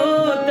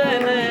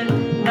नूतन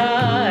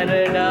नार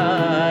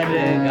डार,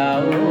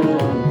 गाओ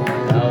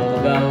गाओ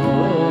गाओ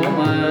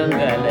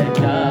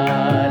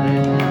मंगलचार,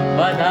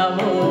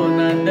 बधाओ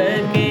नंद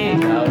के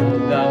गाओ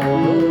गाओ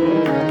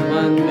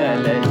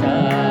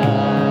मंगलचार।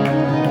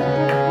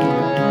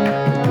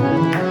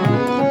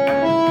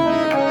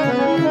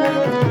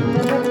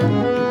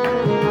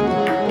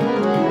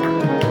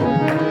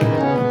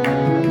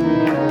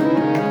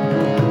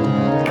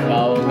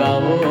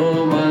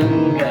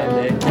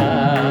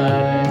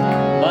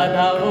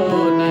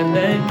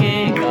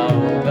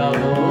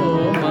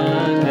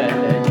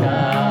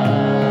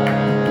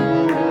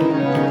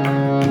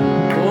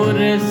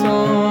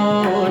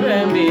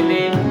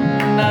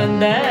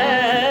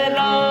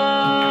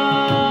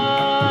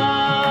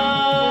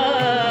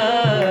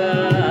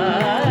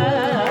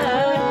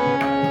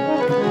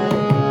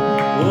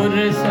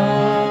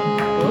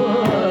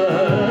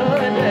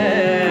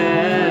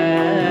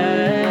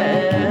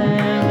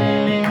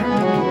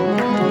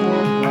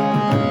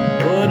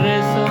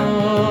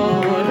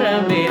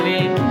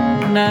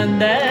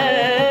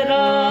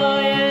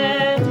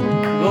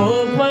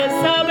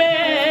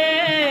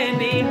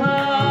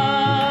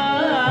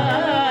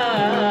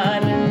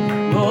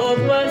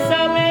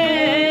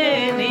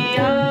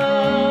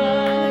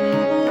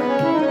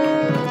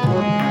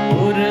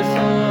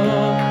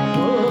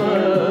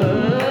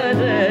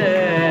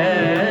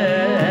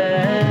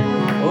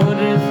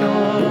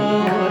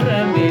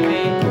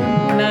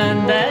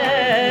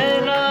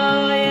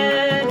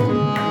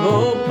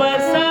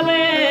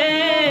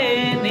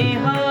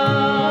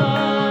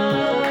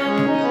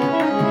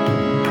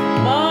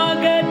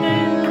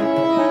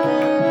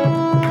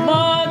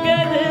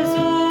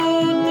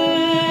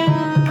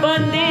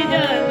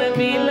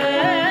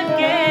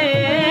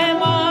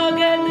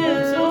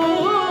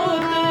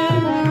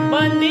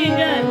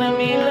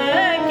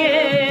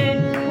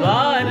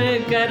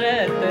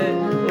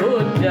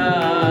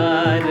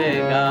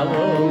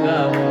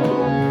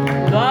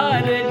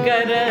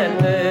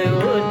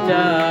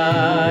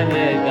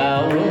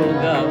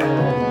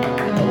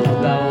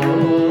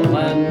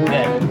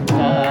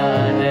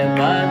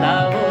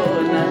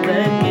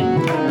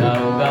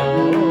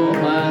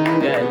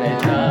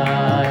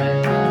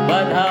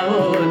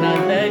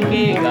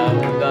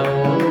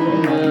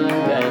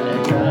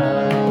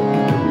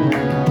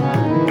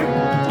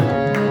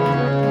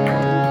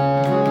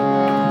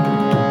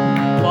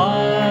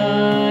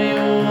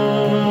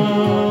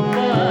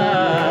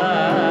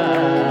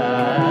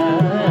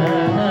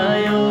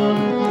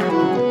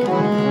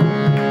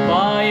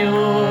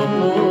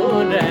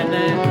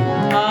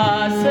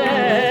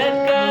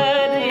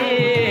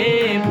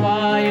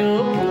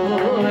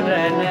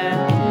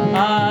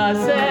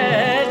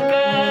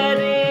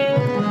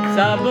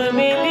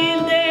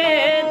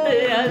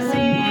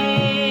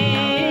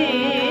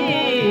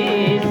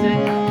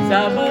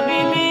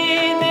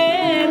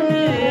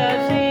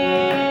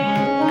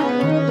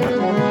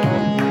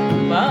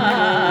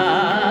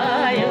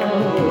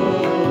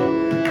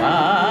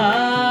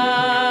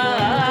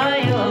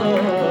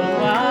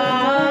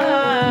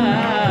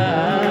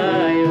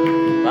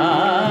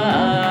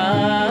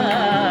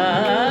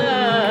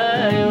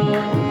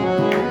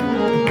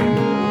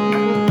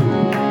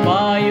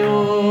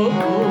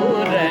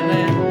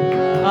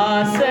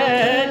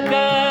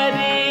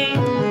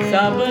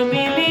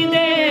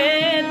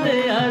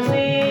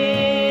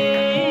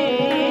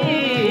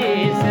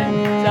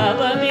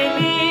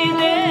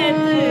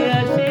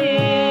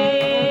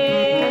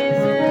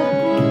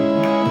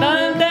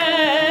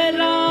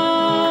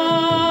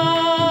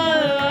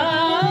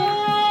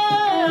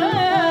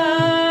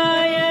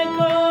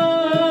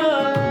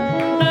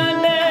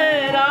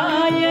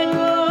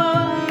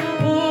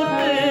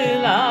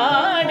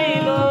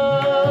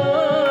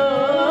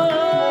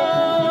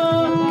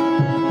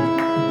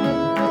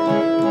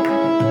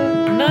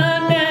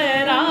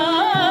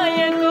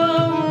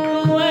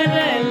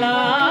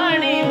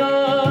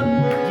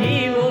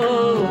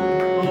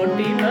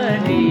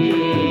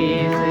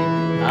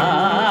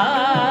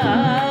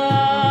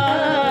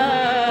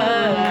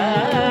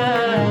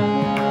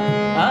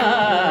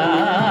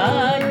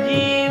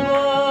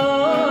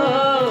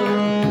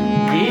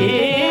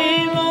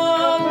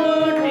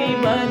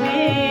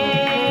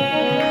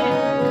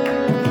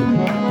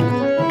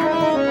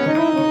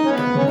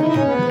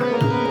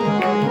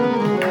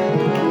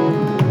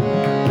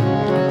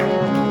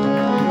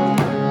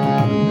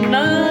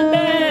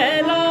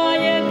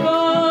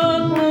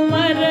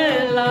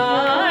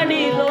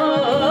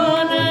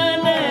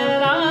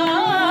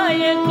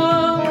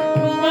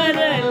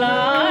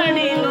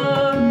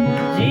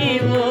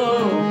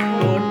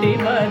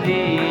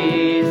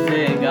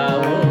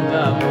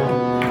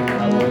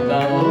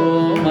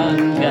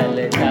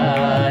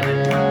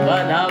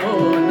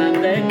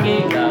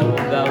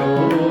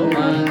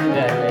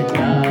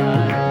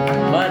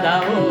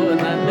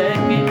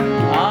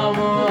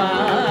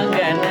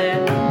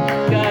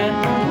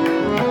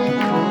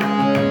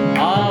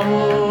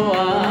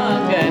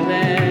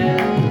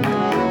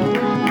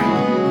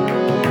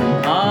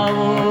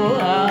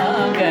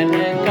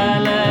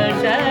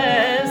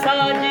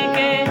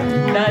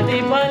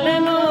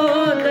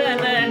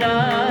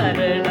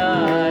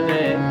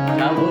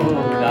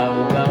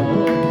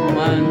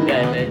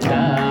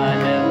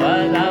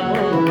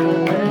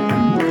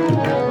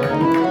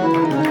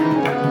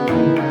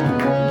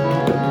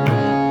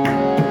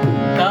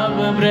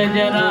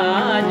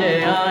 ब्रजराज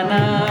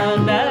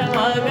आनंद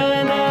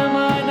मगन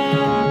मन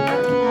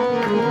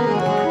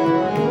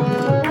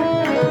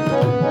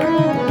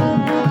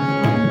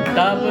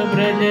तब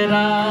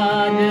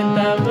ब्रजराज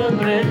तब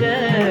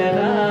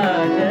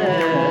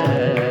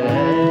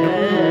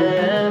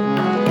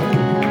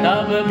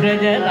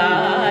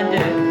ब्रजराज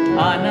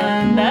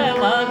आनंद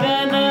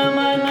मगन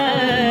मन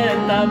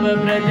तब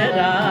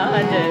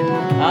ब्रजराज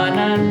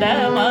आनंद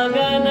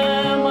मगन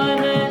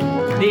मन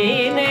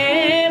दीने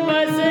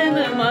बसन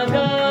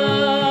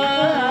मगाए,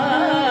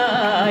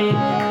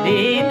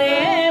 दीने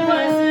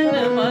बसन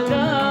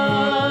मगाए।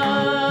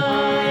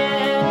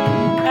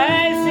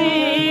 ऐसी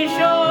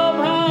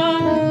शोभा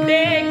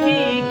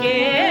देखी के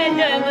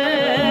जन,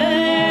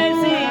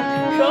 ऐसी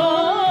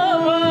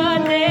शोभा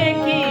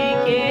देखी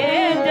के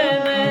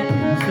जन,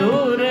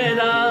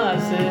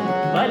 सूरदास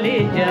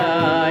बलि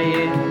जाए,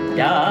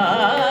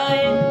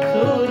 जाए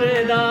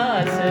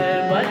सूरदास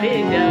बलि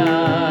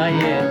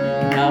जाए।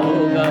 गौ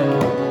गौ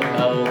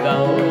गौ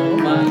गौ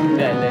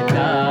मंगल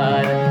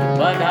चार,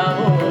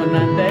 बधाओ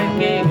नंद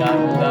के गौ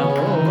गौ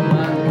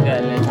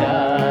मंगल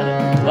चार,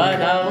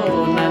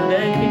 बधाओ नंद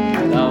के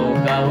गौ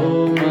गौ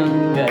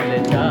मंगल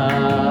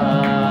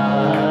चार,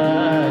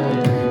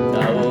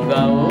 गौ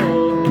गौ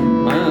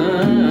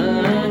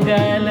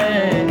मंगल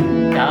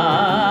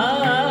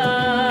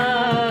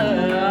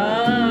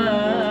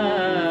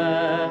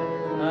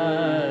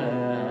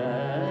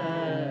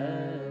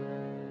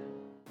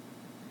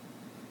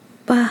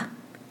वाह,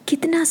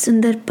 कितना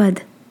सुंदर पद।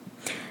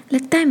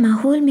 लगता है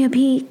माहौल में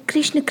अभी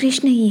कृष्ण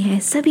कृष्ण ही है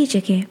सभी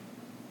जगह।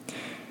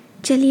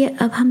 चलिए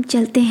अब हम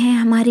चलते हैं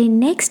हमारे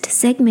नेक्स्ट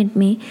सेगमेंट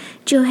में,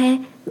 जो है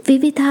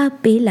विविधा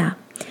बेला,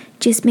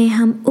 जिसमें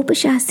हम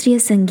उपशास्त्रीय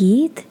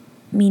संगीत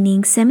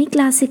meaning semi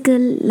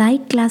classical,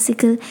 light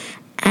classical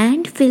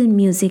and film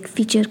music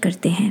feature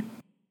करते हैं।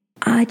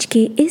 आज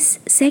के इस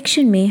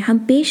सेक्शन में हम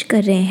पेश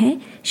कर रहे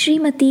हैं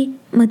श्रीमती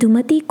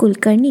मधुमती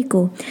कुलकर्णी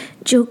को,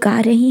 जो गा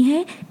रही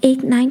हैं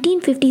एक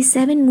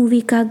 1957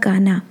 मूवी का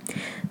गाना।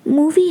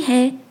 मूवी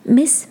है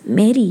मिस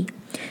मैरी,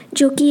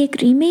 जो कि एक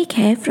रीमेक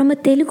है from a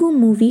Telugu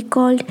movie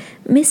called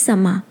miss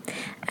अम्मा,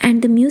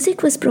 and the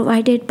music was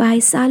provided by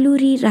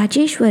Saluri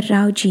Rajeshwar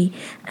Rao ji,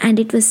 and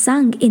it was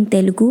sung in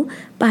Telugu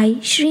by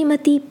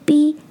Srimati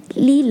P.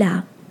 Leela.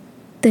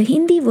 The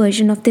Hindi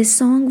version of this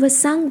song was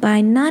sung by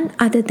none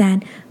other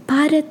than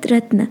Bharat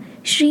Ratna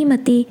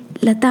Srimati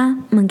Lata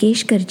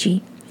Mangeshkar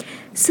ji.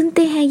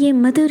 सुनते हैं ये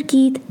मधुर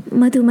गीत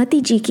मधुमती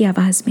जी की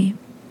आवाज़ में।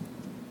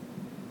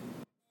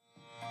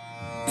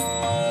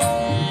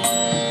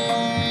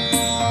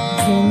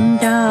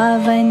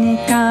 वृंदावन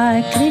का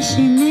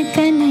कृष्ण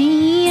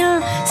कन्हैया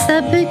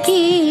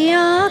सबकी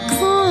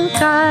आँखों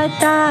का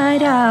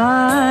तारा,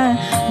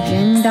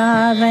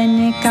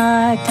 वृंदावन का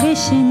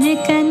कृष्ण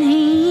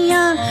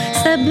कन्हैया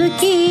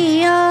सबकी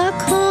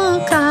आँखों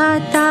का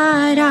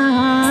तारा।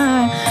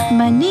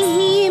 मन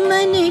ही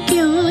मन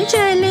क्यों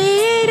चले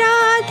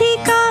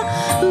राधिका,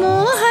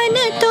 मोहन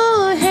तो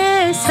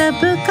है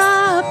सबका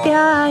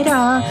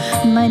प्यारा।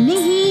 मन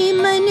ही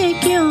मन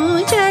क्यों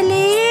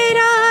चले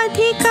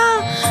राधिका,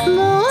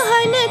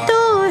 मोहन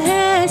तो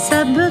है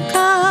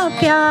सबका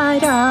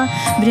प्यारा।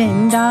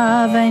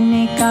 वृंदावन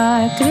का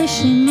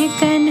कृष्ण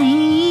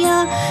कन्हैया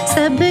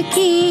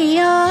सबकी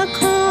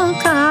आँखों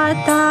का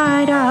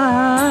तारा।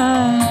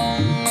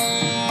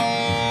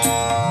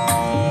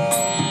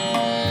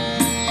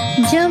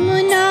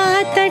 जमुना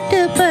तट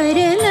पर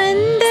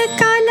नंद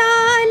का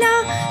लाला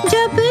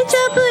जब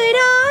जब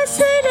रास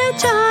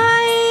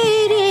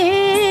रचाए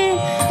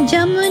रे,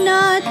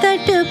 जमुना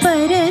तट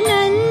पर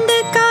नंद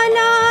का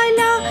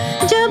लाला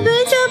जब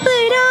जब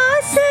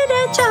रास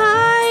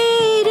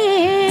रचाए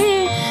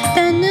रे।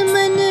 तन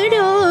मन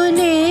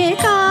डोले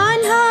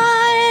कान्हा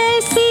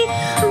ऐसी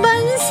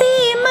बंसी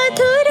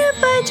मधुर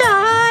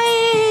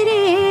बजाए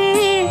रे।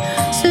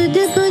 सुध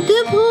बुध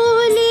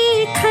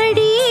भूली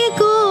खड़ी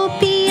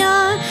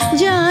गोपियाँ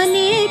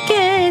जाने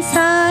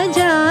कैसा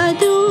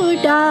जादू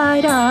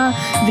डारा।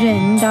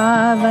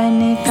 वृंदावन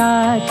का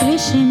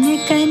कृष्ण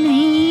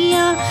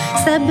कन्हैया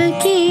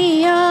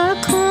सबकी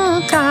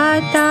आँखों का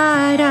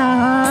तारा।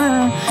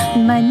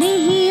 मन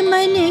ही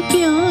मन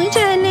क्यों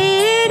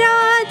चले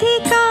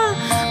राधिका,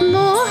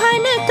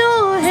 मोहन तो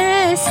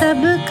है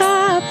सबका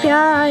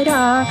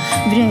प्यारा।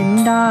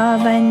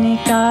 वृंदावन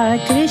का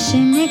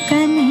कृष्ण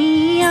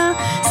कन्हैया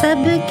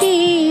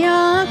सबकी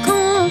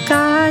आँखों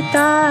का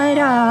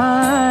तारा।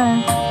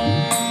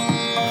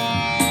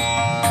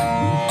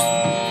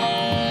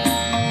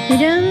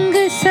 रंग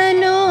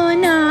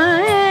सलोना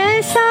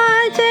ऐसा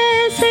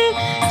जैसे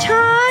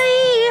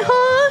छाई हो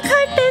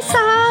घट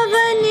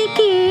सावन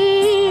की,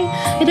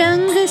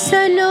 रंग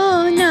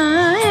सलोना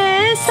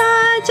ऐसा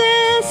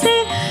जैसे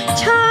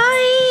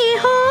छाई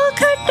हो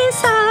घट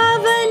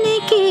सावन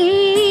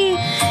की।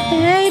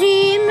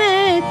 अरे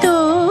मैं तो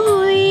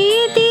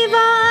हुई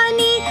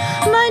दीवानी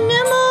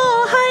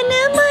मनमोहन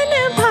मन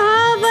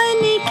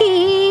भावन की।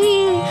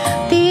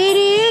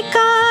 तेरे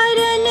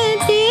कारण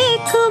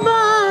देख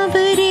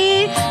बावरे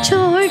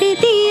छोड़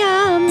दिया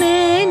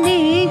मैंने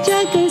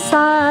जग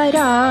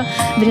सारा।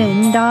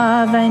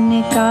 वृंदावन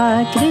का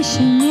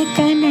कृष्ण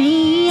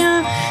कन्हैया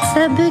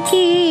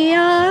सबकी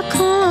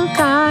आँखों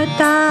का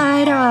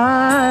तारा।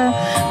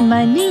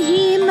 मन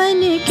ही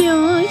मन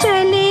क्यों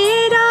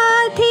चले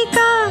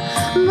राधिका,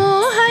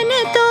 मोहन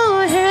तो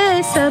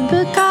है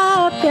सबका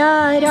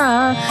प्यारा।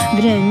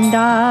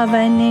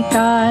 वृंदावन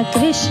का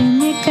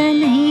कृष्ण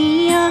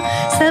कन्हैया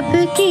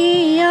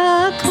सबकी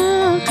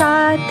आँखों का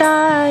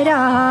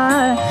तारा।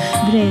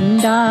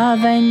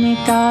 वृंदावन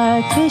का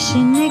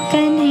कृष्ण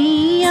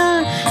कन्हैया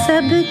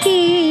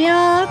सबकी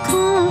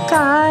आँखों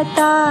का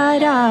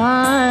तारा,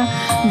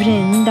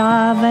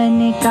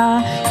 वृंदावन का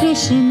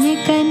कृष्ण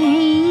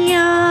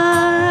कन्हैया।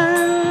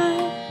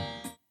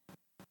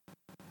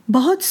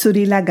 बहुत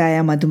सुरीला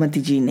गाया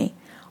मधुमती जी ने,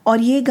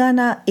 और ये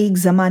गाना एक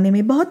ज़माने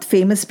में बहुत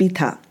फेमस भी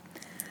था।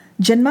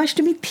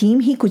 जन्माष्टमी थीम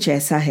ही कुछ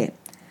ऐसा है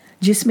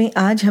जिसमें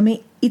आज हमें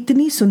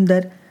इतनी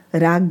सुंदर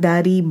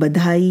रागदारी,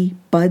 बधाई,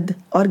 पद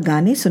और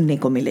गाने सुनने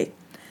को मिले।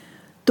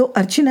 तो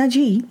अर्चना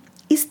जी,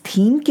 इस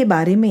थीम के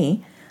बारे में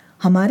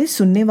हमारे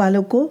सुनने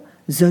वालों को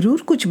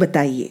ज़रूर कुछ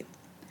बताइए।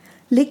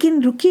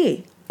 लेकिन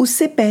रुकिए,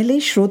 उससे पहले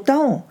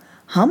श्रोताओं,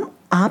 हम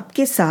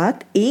आपके साथ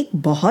एक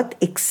बहुत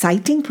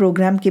एक्साइटिंग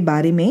प्रोग्राम के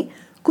बारे में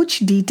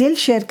कुछ डिटेल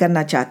शेयर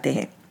करना चाहते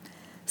हैं।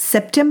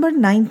 सितंबर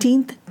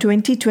 19,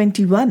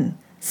 2021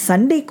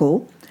 संडे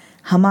को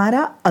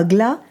हमारा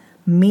अगला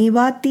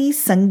मेवाती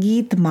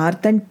संगीत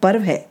मार्तंड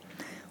पर्व है।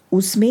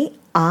 उसमें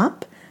आप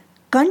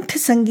कंठ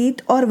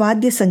संगीत और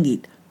वाद्य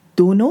संगीत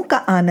दोनों का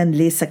आनंद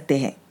ले सकते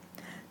हैं,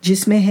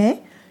 जिसमें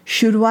है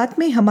शुरुआत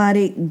में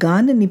हमारे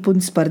गान निपुण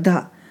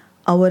स्पर्धा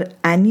और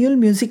एनुअल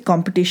म्यूजिक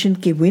कंपटीशन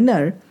के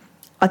विनर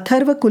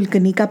अथर्व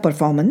कुलकर्णी का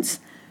परफॉर्मेंस,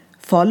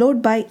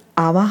 फॉलोड बाय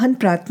आवाहन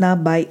प्रार्थना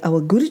by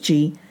our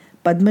Guruji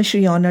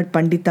Padma Shri honoured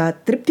Pandita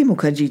Tripti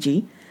Mukherjee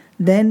ji,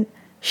 then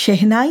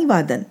शहनाई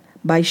वादन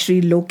by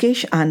Shri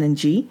Lokesh Anand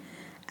ji,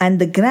 and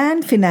the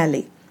grand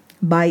finale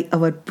by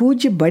our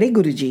Pujya Bade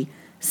Guruji,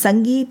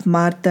 Sangeet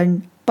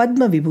Martand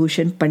Padma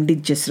Vibhushan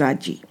Pandit Jasraj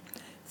ji.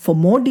 For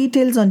more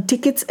details on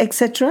tickets,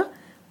 etc.,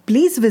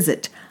 please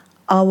visit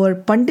our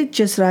Pandit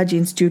Jasraj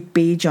Institute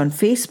page on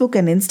Facebook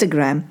and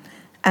Instagram,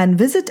 and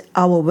visit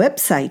our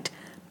website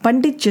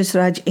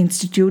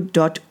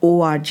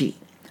panditjasrajinstitute.org.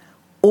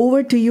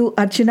 Over to you,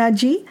 Archana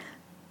ji,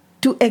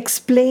 to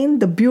explain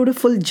the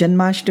beautiful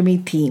Janmashtami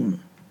theme.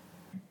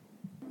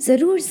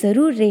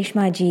 ज़रूर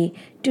रेशमा जी।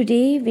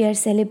 Today we are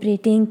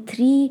celebrating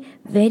 3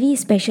 very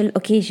special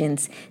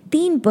occasions.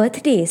 3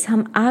 birthdays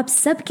हम आप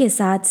सब के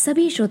साथ,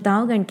 सभी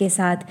श्रोताओंगण के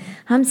साथ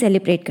हम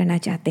सेलिब्रेट करना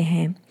चाहते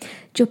हैं।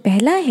 जो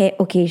पहला है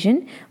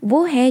ओकेजन,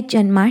 वो है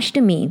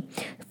Janmashtami.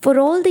 For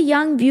all the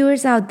young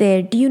viewers out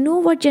there, do you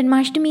know what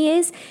Janmashtami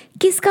is?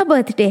 किसका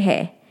बर्थडे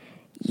है?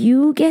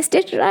 You guessed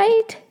it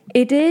right,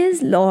 it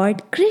is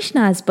lord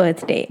Krishna's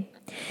birthday.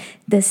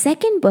 The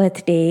second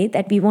birthday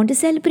that we want to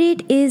celebrate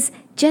is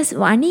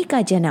JasVaaNi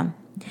का जन्म।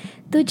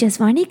 तो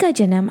जसवानी का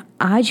जन्म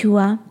आज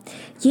हुआ।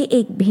 ये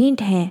एक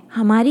भेंट है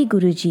हमारी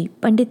गुरुजी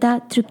पंडिता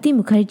तृप्ति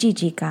मुखर्जी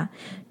जी का,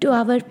 टू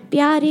आवर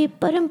प्यारे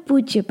परम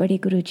पूज्य बड़े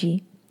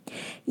गुरुजी।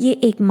 ये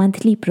एक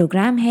मंथली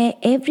प्रोग्राम है।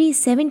 Every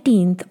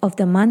 17th of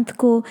the month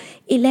को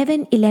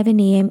 11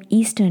 AM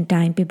ईस्टर्न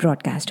टाइम पे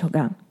ब्रॉडकास्ट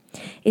होगा।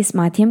 इस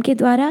माध्यम के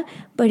द्वारा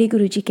बड़े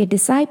गुरुजी के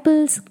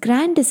disciples,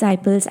 grand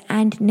disciples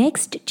and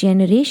next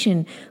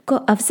generation को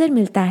अवसर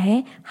मिलता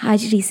है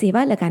हाजिरी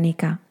सेवा लगाने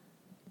का।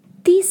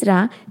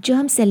 तीसरा जो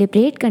हम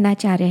सेलिब्रेट करना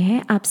चाह रहे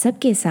हैं आप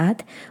सबके साथ,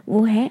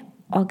 वो है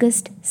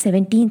अगस्त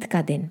 17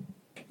 का दिन।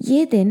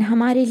 ये दिन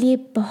हमारे लिए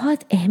बहुत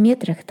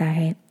अहमियत रखता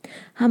है।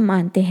 हम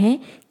मानते हैं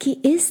कि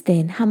इस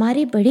दिन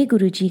हमारे बड़े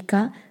गुरुजी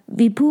का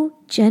विभु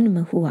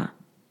जन्म हुआ।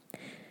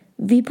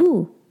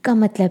 विभु का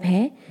मतलब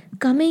है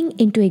coming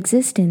into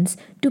existence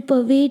to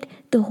pervade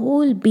the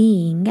whole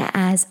being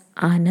as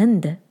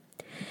Anand.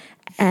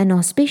 An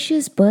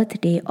auspicious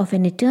birthday of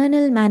an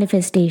eternal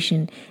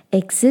manifestation,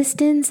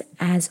 existence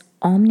as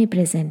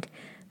omnipresent,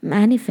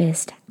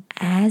 manifest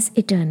as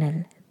eternal.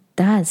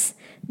 Thus,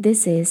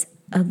 this is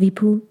a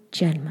Vibhu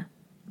Janma.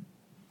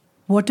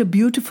 What a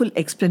beautiful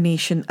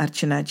explanation,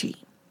 Archana ji.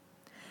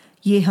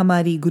 ये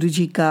हमारी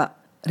गुरुजी का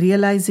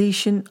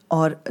realisation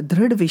और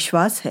दृढ़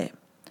विश्वास है।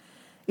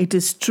 It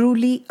is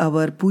truly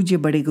our पूज्य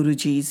बड़े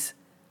गुरुजी's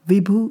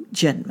विभु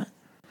जन्म।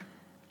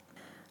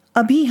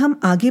 अभी हम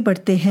आगे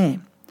बढ़ते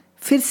हैं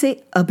फिर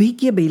से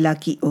अभिज्ञ बेला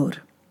की ओर।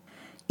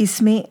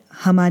 इसमें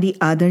हमारी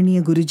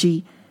आदरणीय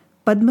गुरुजी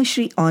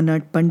पद्मश्री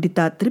ऑनर्ड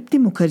पंडिता तृप्ति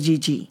मुखर्जी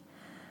जी,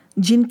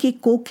 जिनके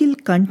कोकिल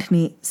कंठ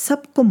ने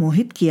सबको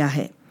मोहित किया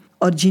है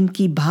और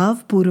जिनकी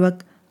भावपूर्वक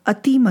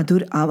अति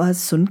मधुर आवाज़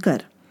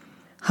सुनकर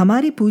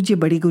हमारे पूज्य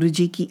बड़े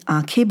गुरुजी की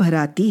आंखें भर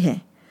आती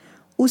हैं,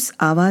 उस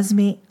आवाज़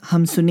में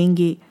हम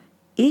सुनेंगे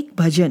एक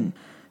भजन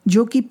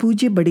जो कि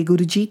पूज्य बड़े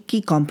गुरुजी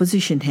की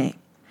कॉम्पोजिशन है।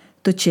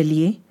 तो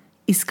चलिए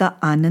इसका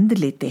आनंद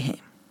लेते हैं।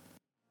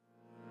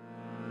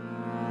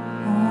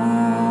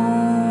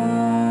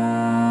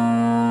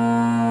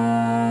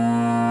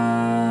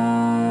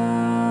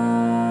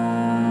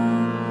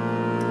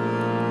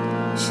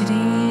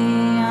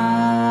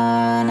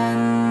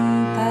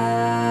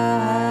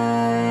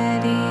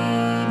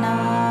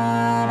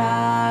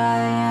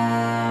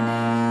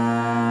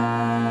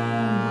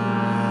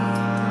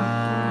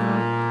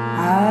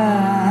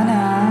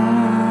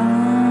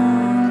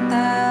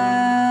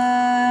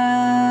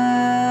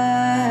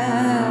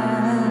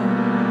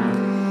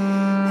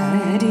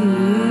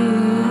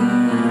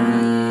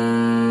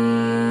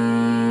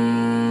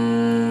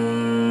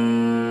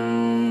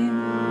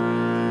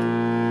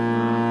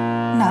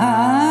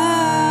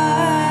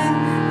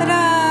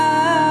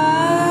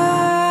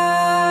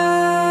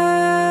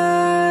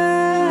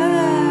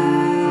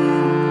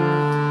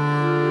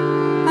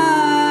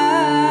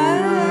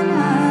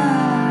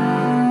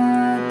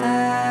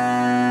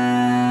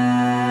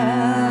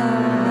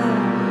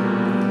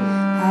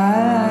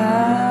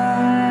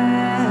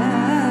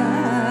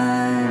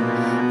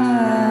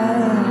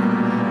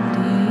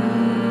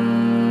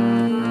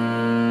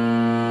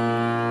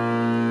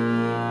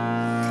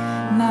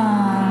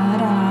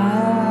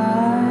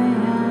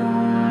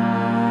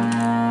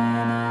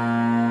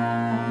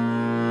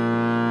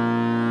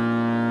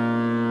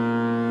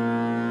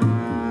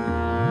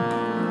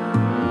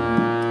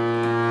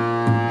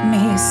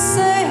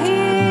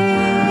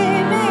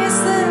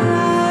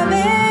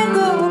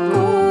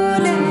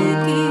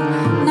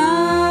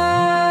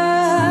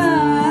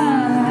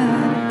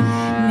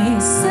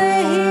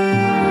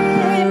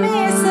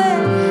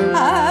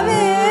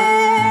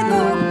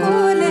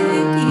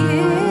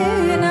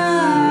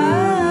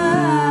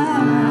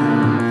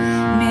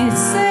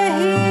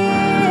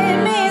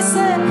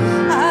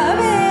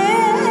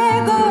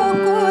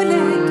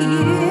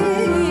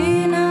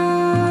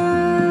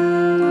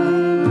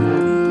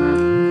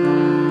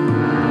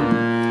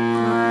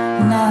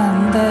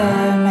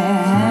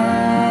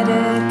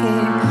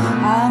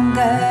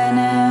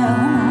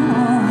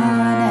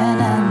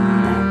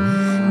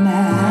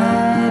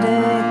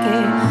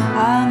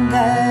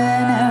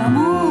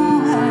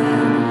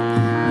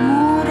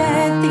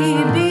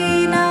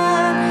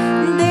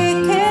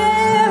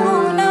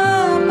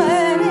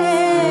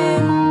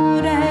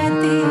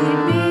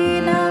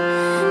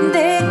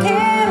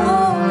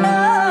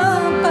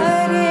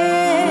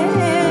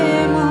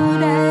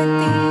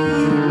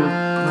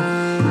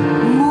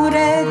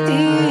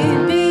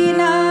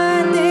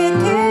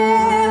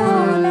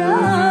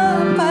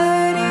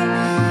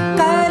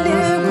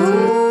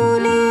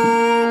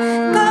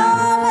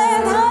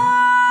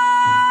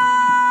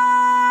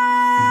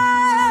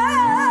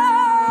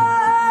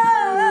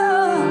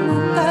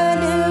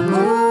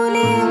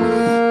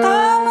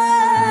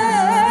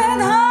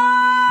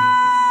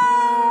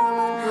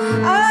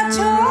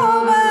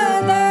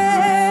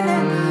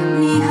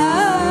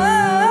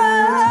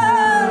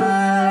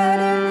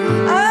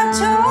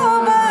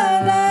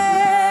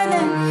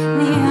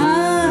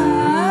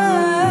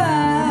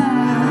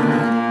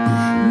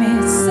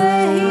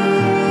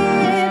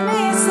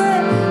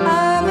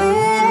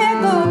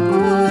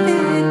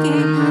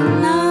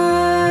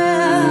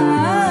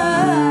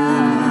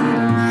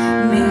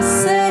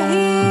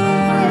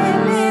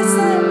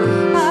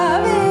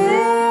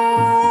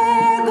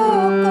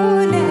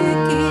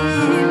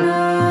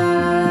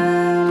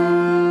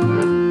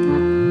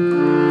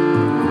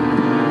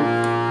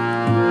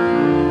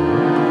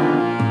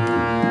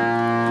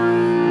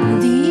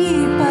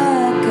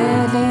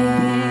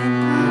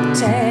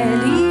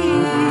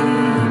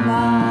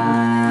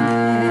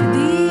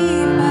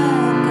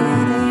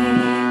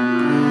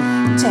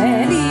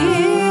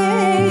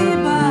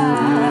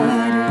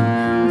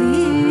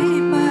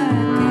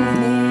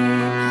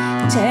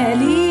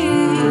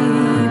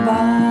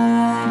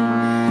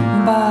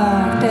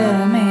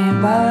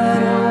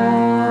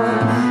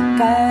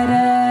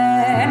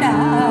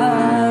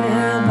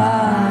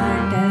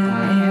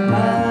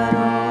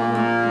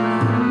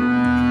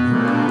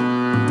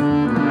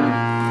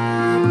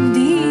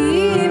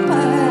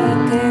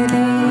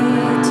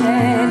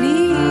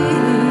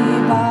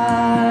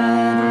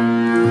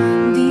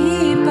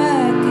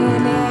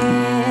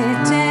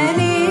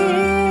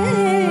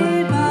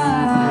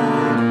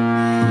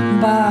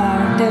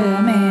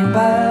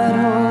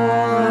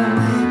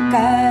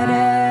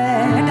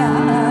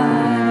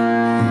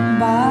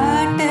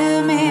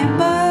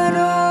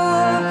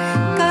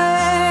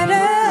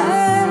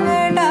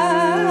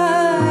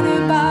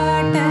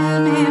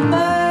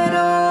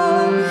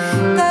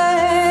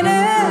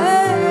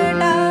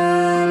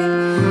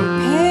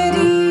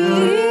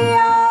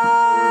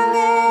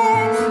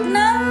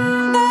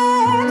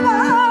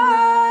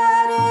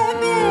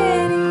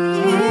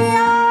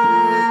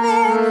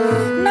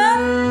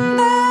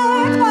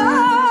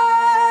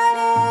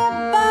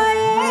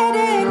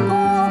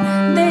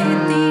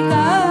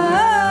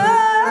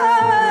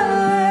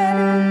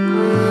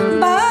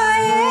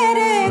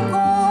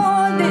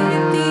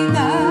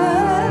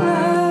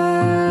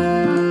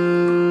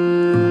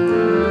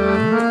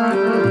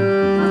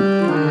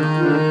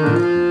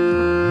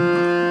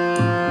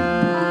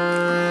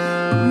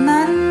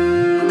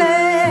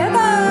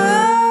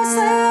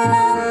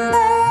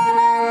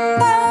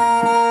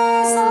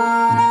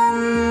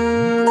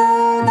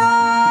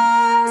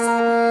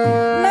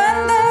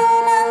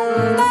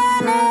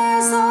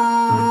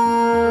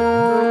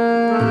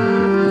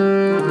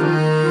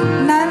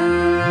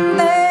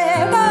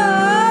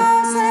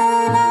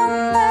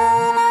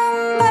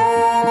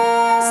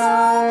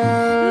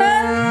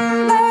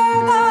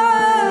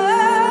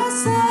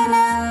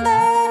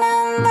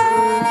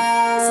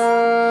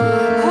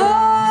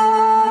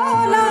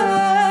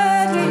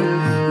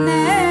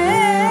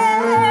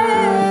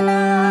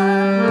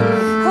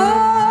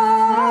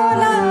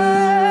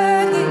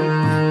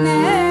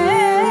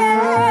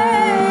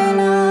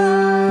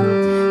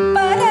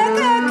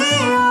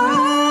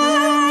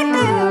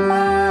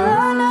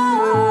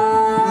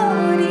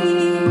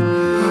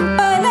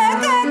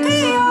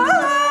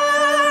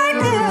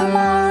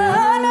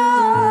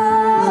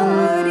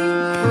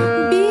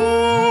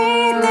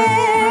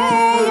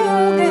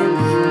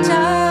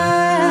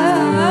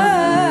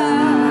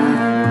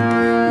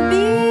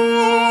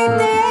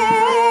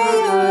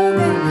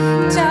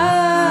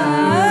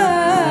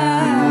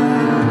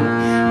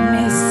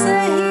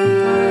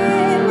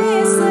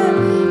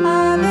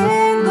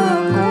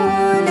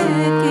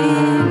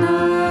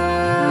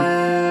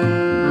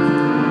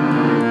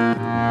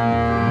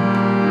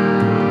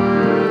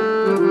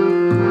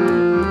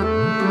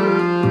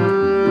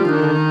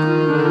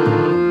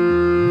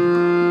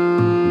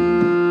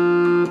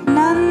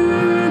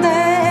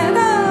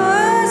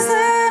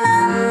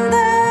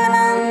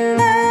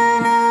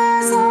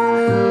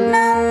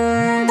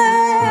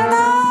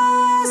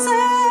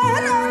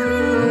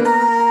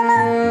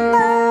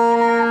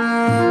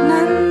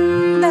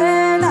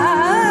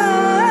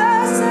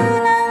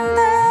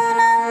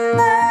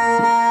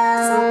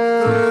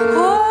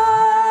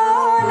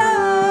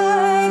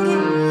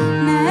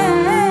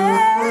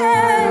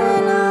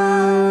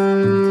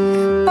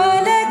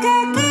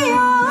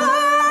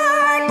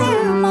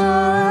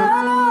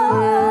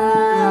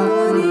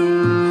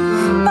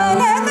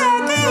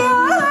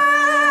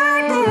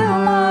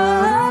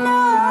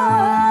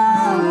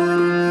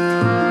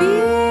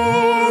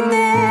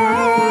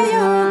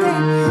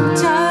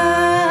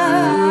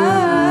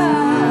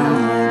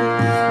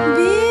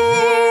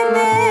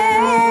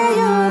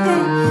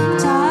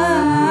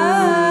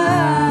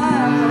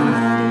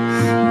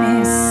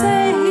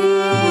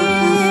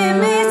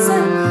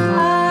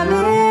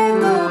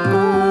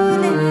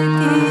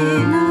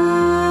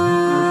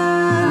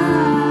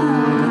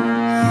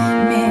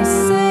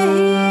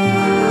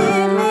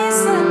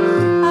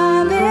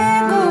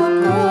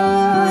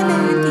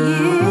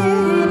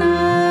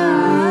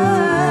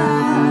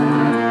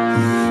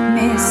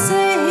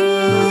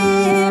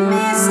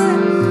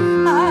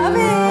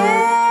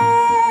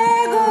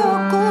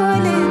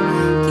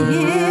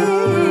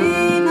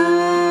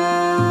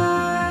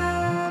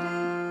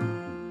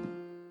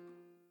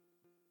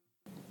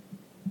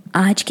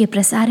 आज के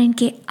प्रसारण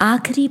के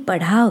आखिरी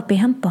पड़ाव पे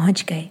हम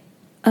पहुंच गए।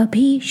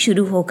 अभी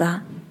शुरू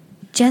होगा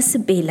जस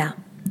बेला।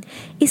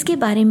 इसके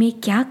बारे में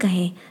क्या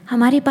कहें,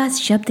 हमारे पास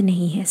शब्द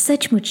नहीं है,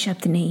 सचमुच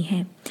शब्द नहीं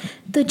है।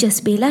 तो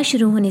जसबेला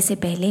शुरू होने से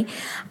पहले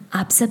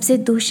आप सबसे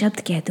 2 शब्द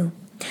कह दूं।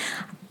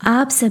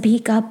 आप सभी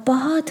का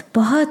बहुत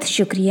बहुत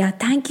शुक्रिया।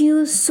 Thank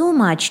you so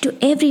much to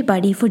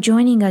everybody for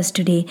joining us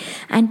today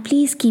and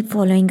please keep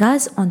following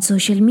us on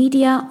social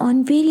media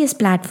on various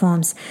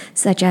platforms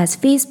such as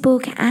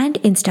Facebook and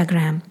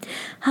Instagram.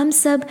 हम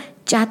सब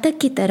चातक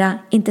की तरह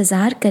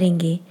इंतज़ार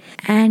करेंगे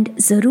एंड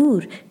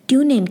ज़रूर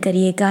ट्यून इन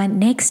करिएगा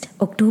नेक्स्ट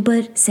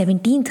अक्टूबर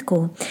 17 को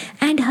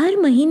एंड हर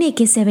महीने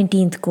के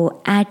 17 को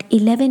एट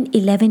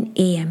 11:11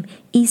 AM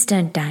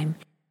ईस्टर्न टाइम।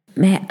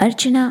 मैं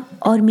अर्चना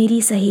और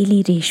मेरी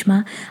सहेली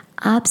रेशमा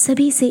आप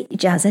सभी से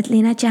इजाज़त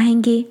लेना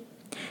चाहेंगे।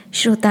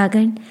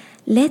 श्रोतागण,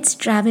 let's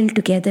travel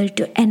together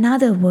to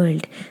another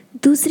world.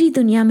 दूसरी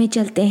दुनिया में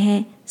चलते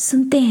हैं,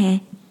 सुनते हैं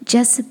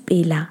जस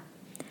बेला।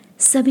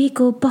 सभी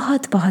को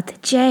बहुत बहुत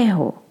जय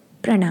हो।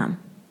 प्रणाम।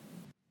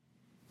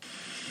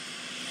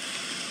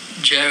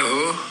 जय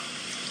हो।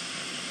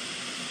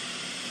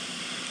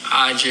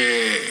 आज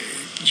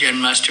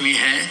जन्माष्टमी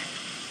है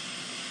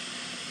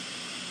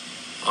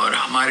और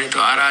हमारे तो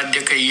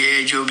आराध्य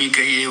कहिए, जो भी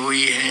कहिए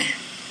वही है।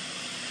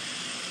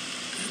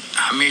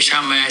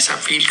 हमेशा मैं ऐसा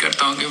फील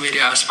करता हूँ कि मेरे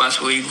आसपास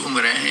वही घूम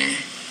रहे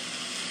हैं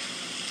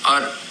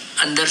और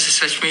अंदर से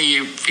सच में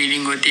ये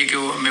फीलिंग होती है कि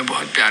वो हमें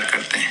बहुत प्यार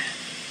करते हैं।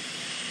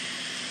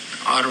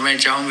 और मैं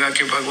चाहूँगा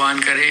कि भगवान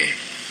करे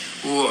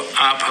वो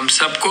आप हम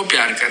सबको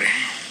प्यार करें।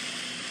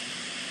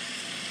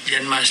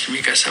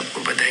 जन्माष्टमी का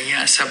सबको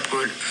बधाइयाँ,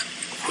 सबको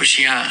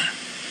खुशियाँ।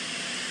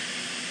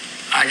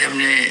 आज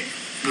हमने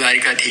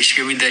द्वारिकाधीश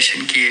के भी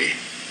दर्शन किए,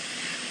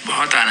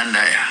 बहुत आनंद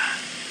आया।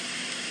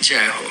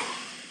 जय हो।